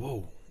like,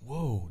 whoa,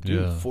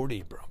 dude,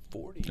 40, bro.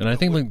 40. And I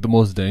think, like, the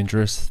most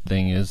dangerous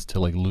thing is to,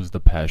 like, lose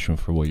the passion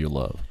for what you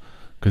love,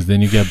 because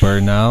then you get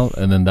burned out,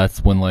 and then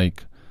that's when,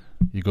 like,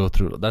 you go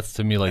through. That's,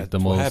 to me, like, that's the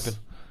what most. Happened.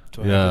 That's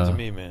what happened to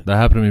me, man. That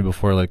happened to me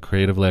before. Like,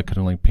 creatively, I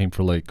couldn't, like, paint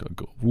for, like, a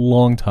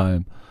long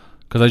time,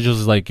 because I just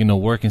was, like, you know,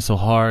 working so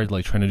hard,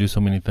 like, trying to do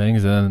so many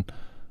things, and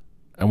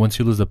once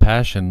you lose the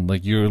passion,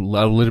 like, you're a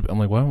little. I'm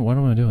like, what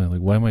am I doing?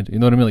 Like, why am I? You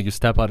know what I mean? Like, you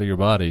step out of your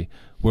body.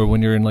 Where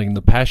when you're in, like, in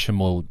the passion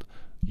mode,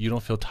 you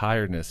don't feel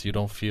tiredness. You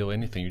don't feel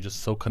anything. You're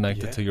just so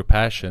connected to your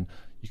passion.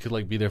 You could,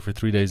 like, be there for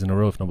 3 days in a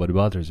row if nobody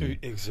bothers you.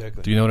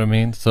 Exactly. Do you know what I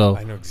mean? So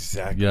I know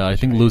exactly. Yeah, I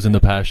think losing the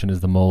passion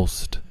is the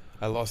most.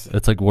 I lost it.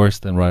 It's, like, worse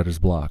than writer's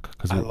block,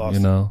 because you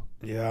know.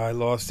 Yeah, I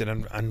lost it.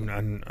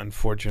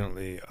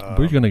 Unfortunately. But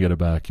you're gonna get it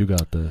back. You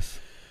got this.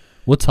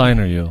 What sign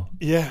are you?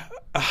 Yeah,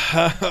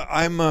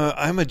 I'm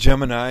a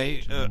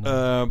Gemini,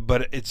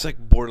 but it's like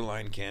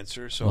borderline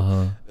Cancer. So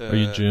are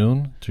you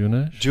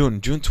June-ish? June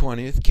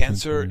 20th.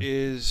 Cancer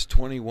is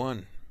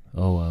 21.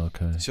 Oh wow,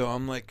 okay. So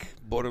I'm like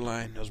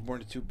borderline. I was born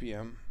at 2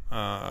 p.m.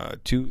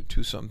 2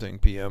 something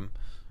p.m.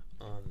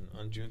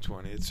 on June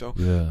 20th. So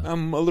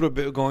I'm a little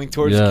bit going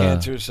towards the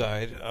Cancer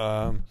side.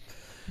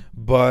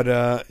 But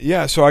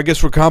so I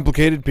guess we're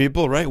complicated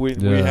people, right? We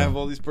have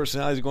all these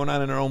personalities going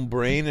on in our own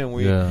brain, and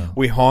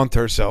we haunt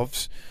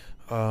ourselves.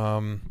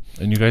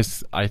 And you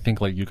guys, I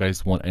think, like, you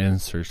guys want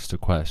answers to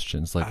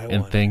questions, like,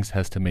 and things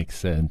has to make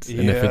sense.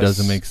 And if it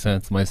doesn't make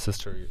sense, my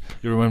sister,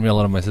 you remind me a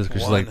lot of my sister,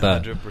 because she's like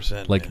that.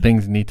 100%. Like,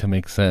 things need to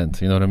make sense.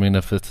 You know what I mean?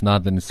 If it's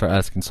not, then you start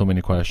asking so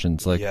many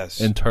questions, like,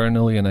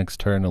 internally and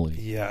externally.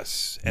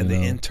 Yes, and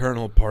the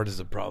internal part is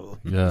the problem.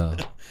 Yeah.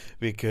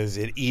 Because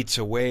it eats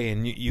away,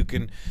 and you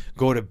can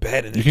go to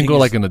bed, and you can go,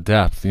 like, in the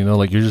depth, you know,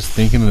 like, you're just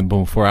thinking, and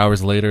boom, 4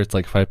 hours later, it's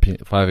like 5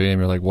 a.m.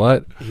 You're like,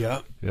 what?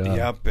 Yep,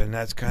 and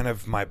that's kind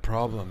of my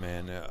problem,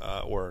 man.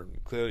 Or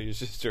clearly your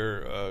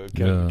sister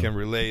can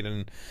relate,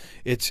 and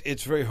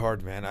it's very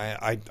hard, man.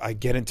 I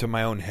get into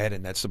my own head,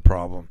 and that's the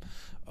problem.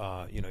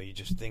 You know, you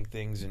just think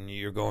things, and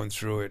you're going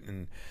through it,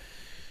 and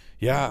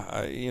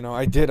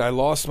I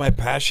lost my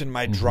passion,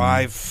 my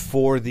drive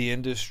for the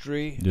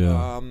industry.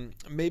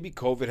 Maybe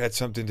COVID had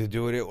something to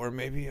do with it, or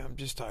maybe I'm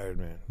just tired,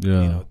 man. You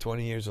know,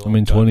 20 years.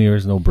 20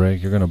 years, no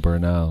break. You're gonna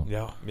burn out.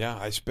 Yeah.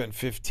 I spent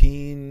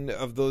 15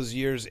 of those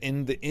years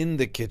in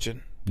the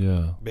kitchen.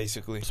 Yeah,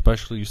 basically.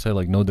 Especially, you said,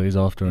 like, no days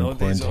off during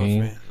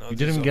quarantine. Days off, you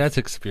didn't even get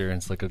to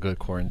experience, like, a good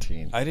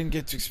quarantine. I didn't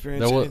get to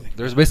experience anything.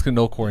 There's basically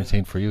no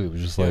quarantine for you. It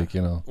was just like,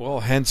 you know. Well,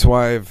 hence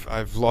why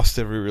I've lost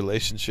every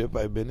relationship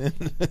I've been in.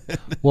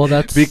 Well,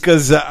 that's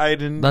because I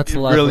didn't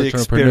really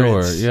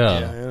experience,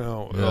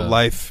 entrepreneur.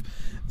 Life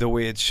the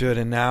way it should,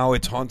 and now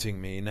it's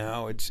haunting me.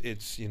 Now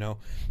it's you know,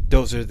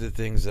 those are the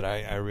things that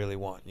I really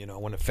want. You know, I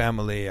want a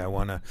family. I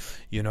want to,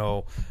 you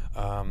know,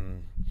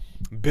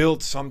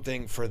 build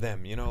something for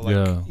them, you know,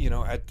 like, you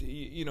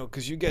know,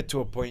 because you get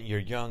to a point, you're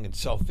young and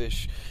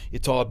selfish.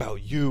 It's all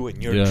about you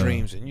and your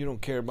dreams, and you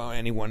don't care about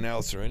anyone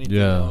else or anything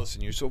else,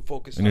 and you're so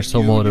focused on you're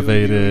so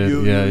motivated.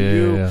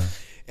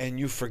 And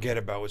you forget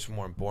about what's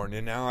more important.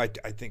 And now I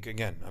think,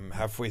 again, I'm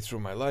halfway through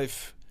my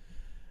life.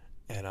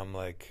 and I'm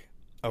like,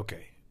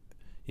 okay,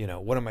 you know,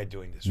 what am I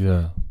doing this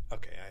Yeah. for?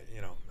 Okay,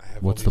 I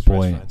have What's all these the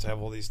point? restaurants, I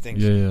have all these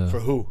things. Yeah. For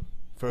who?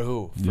 For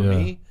who? For Yeah.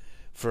 me?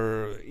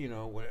 For, you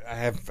know,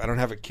 I don't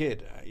have a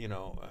kid, you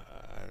know,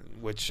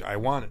 which I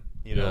wanted,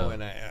 you know,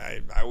 and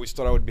I always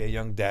thought I would be a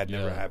young dad.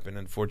 Never happened,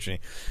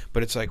 unfortunately.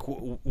 But it's like,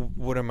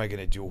 what am I going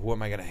to do? Who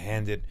am I going to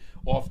hand it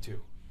off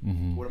to?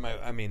 Mm-hmm. What am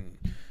I mean,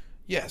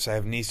 yes, I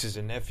have nieces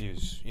and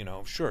nephews, you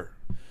know, sure.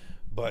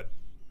 But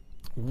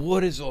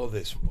what is all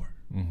this for?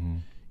 Mm-hmm.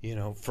 You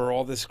know, for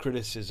all this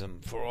criticism,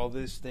 for all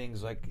these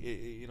things, like,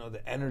 you know,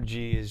 the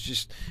energy is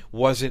just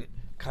wasn't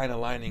kind of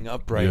lining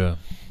up right. Yeah.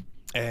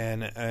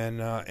 And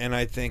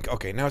I think,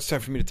 okay, now it's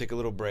time for me to take a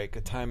little break,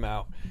 a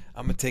timeout.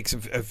 I'm gonna take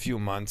a few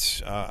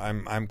months.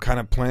 I'm kind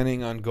of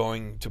planning on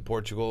going to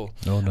Portugal,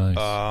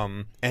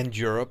 and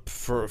Europe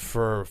for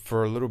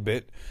a little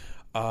bit.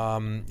 You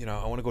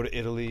know, I want to go to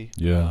Italy,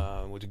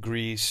 with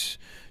Greece,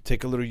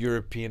 take a little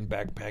European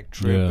backpack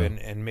trip,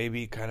 and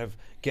maybe kind of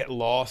get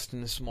lost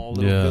in a small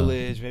little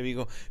village. Maybe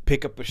go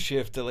pick up a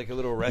shift at like a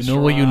little restaurant. You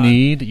know what you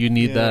need? You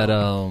need that.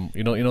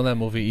 You know that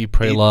movie Eat,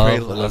 Pray, Love.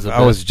 Elizabeth?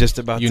 I was just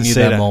about to say that.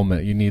 You need that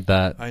moment. You need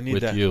that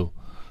with you.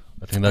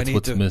 I think that's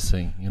what's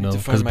missing. You know,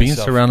 because being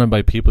surrounded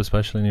by people,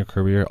 especially in your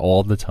career,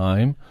 all the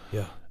time,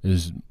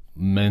 is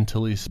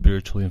mentally,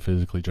 spiritually, and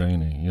physically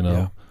draining. You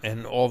know,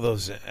 and all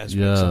those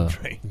aspects, I'm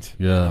drained.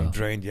 Yeah, I'm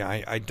drained. Yeah,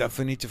 I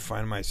definitely need to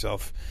find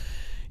myself.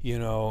 You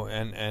know,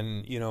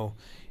 and you know,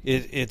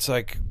 it's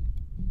like,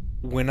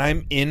 when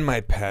I'm in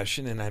my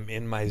passion and I'm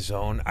in my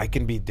zone, I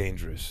can be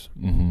dangerous,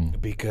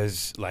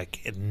 because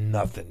like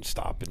nothing's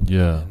stopping me.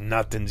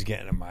 Nothing's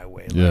getting in my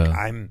way. Like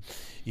I'm,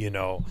 you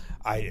know,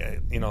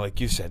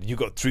 like you said, you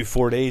go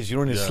 3-4 days, you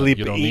don't even sleep,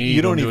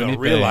 you don't even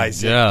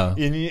realize it.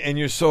 And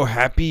you're so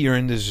happy you're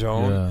in the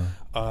zone.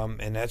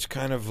 And that's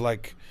kind of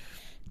like,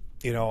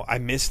 you know, I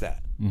miss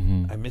that.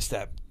 I miss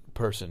that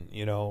person,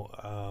 you know.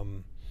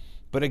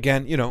 But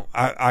again, you know,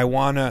 I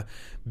want to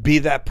be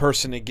that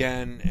person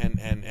again,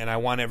 and I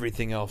want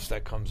everything else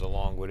that comes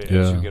along with it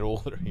as you get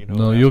older. You know,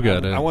 no, you'll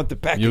get it. I want the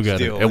package you'll get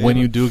deal. It. And when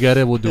you do get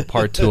it, we'll do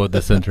part 2 of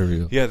this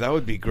interview. Yeah, that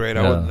would be great.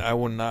 I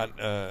would not.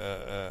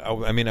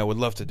 I mean, I would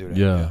love to do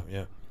that.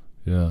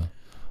 Yeah.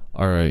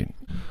 All right,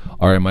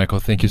 Michael.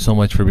 Thank you so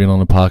much for being on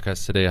the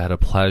podcast today. I had a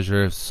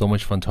pleasure. So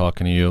much fun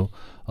talking to you.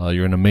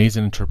 You're an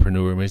amazing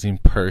entrepreneur, amazing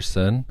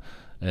person,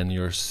 and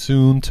you're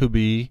soon to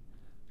be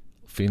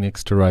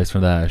Phoenix to rise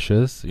from the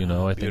ashes. You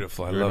know, I think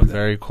beautiful. I you're love a that.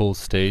 very cool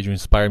stage. You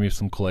inspire me with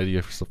some cool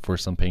ideas for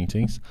some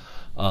paintings.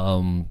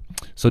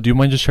 So do you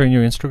mind just sharing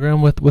your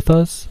Instagram with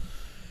us?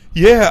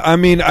 Yeah, I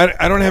mean,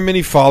 I don't have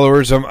many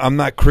followers. I'm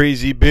not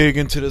crazy big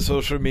into the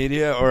social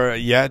media, or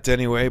yet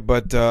anyway,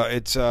 but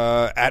it's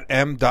at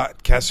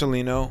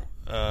m.casalino.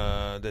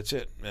 That's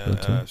it.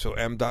 So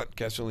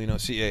m.casalino,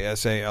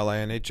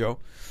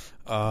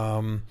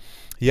 Casalinho.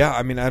 Yeah,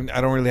 I mean,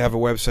 I don't really have a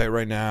website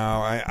right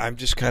now. I'm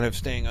just kind of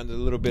staying under a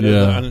little bit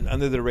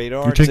under the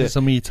radar. You're taking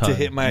some me time. To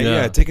hit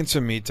my taking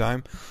some me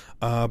time.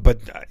 But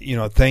you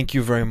know, thank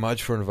you very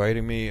much for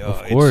inviting me.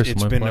 Of course,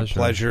 it's been a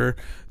pleasure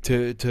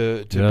to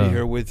be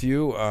here with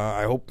you.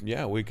 I hope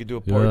we could do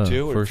a part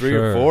 2 or 3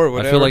 or 4 or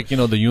whatever. I feel like, you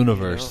know, the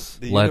universe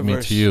led me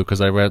to you,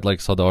 because I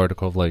saw the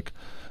article of like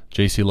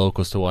JC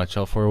Locals to watch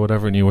out for or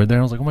whatever, and you were there.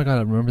 I was like, oh my god,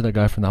 I remember that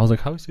guy from that. I was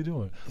like, how is he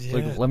doing?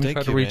 Like, let me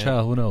try to reach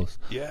out. Who knows?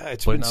 Yeah,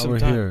 it's been some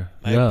time. Here.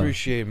 I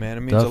appreciate it, man.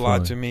 It means a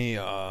lot to me.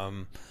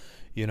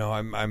 You know,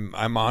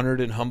 I'm honored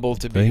and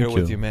humbled to be here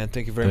with you, man.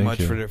 Thank you very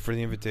much for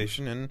the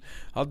invitation, and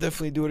I'll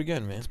definitely do it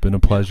again, man. It's been a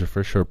pleasure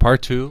for sure.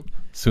 Part 2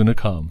 soon to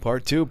come.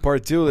 Part 2.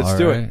 Let's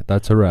do it.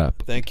 That's a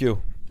wrap. Thank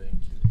you.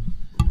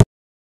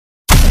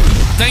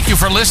 Thank you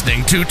for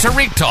listening to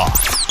Tariq Talk.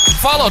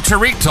 Follow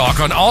Tariq Talk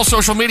on all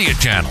social media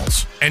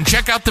channels and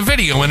check out the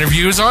video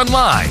interviews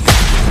online.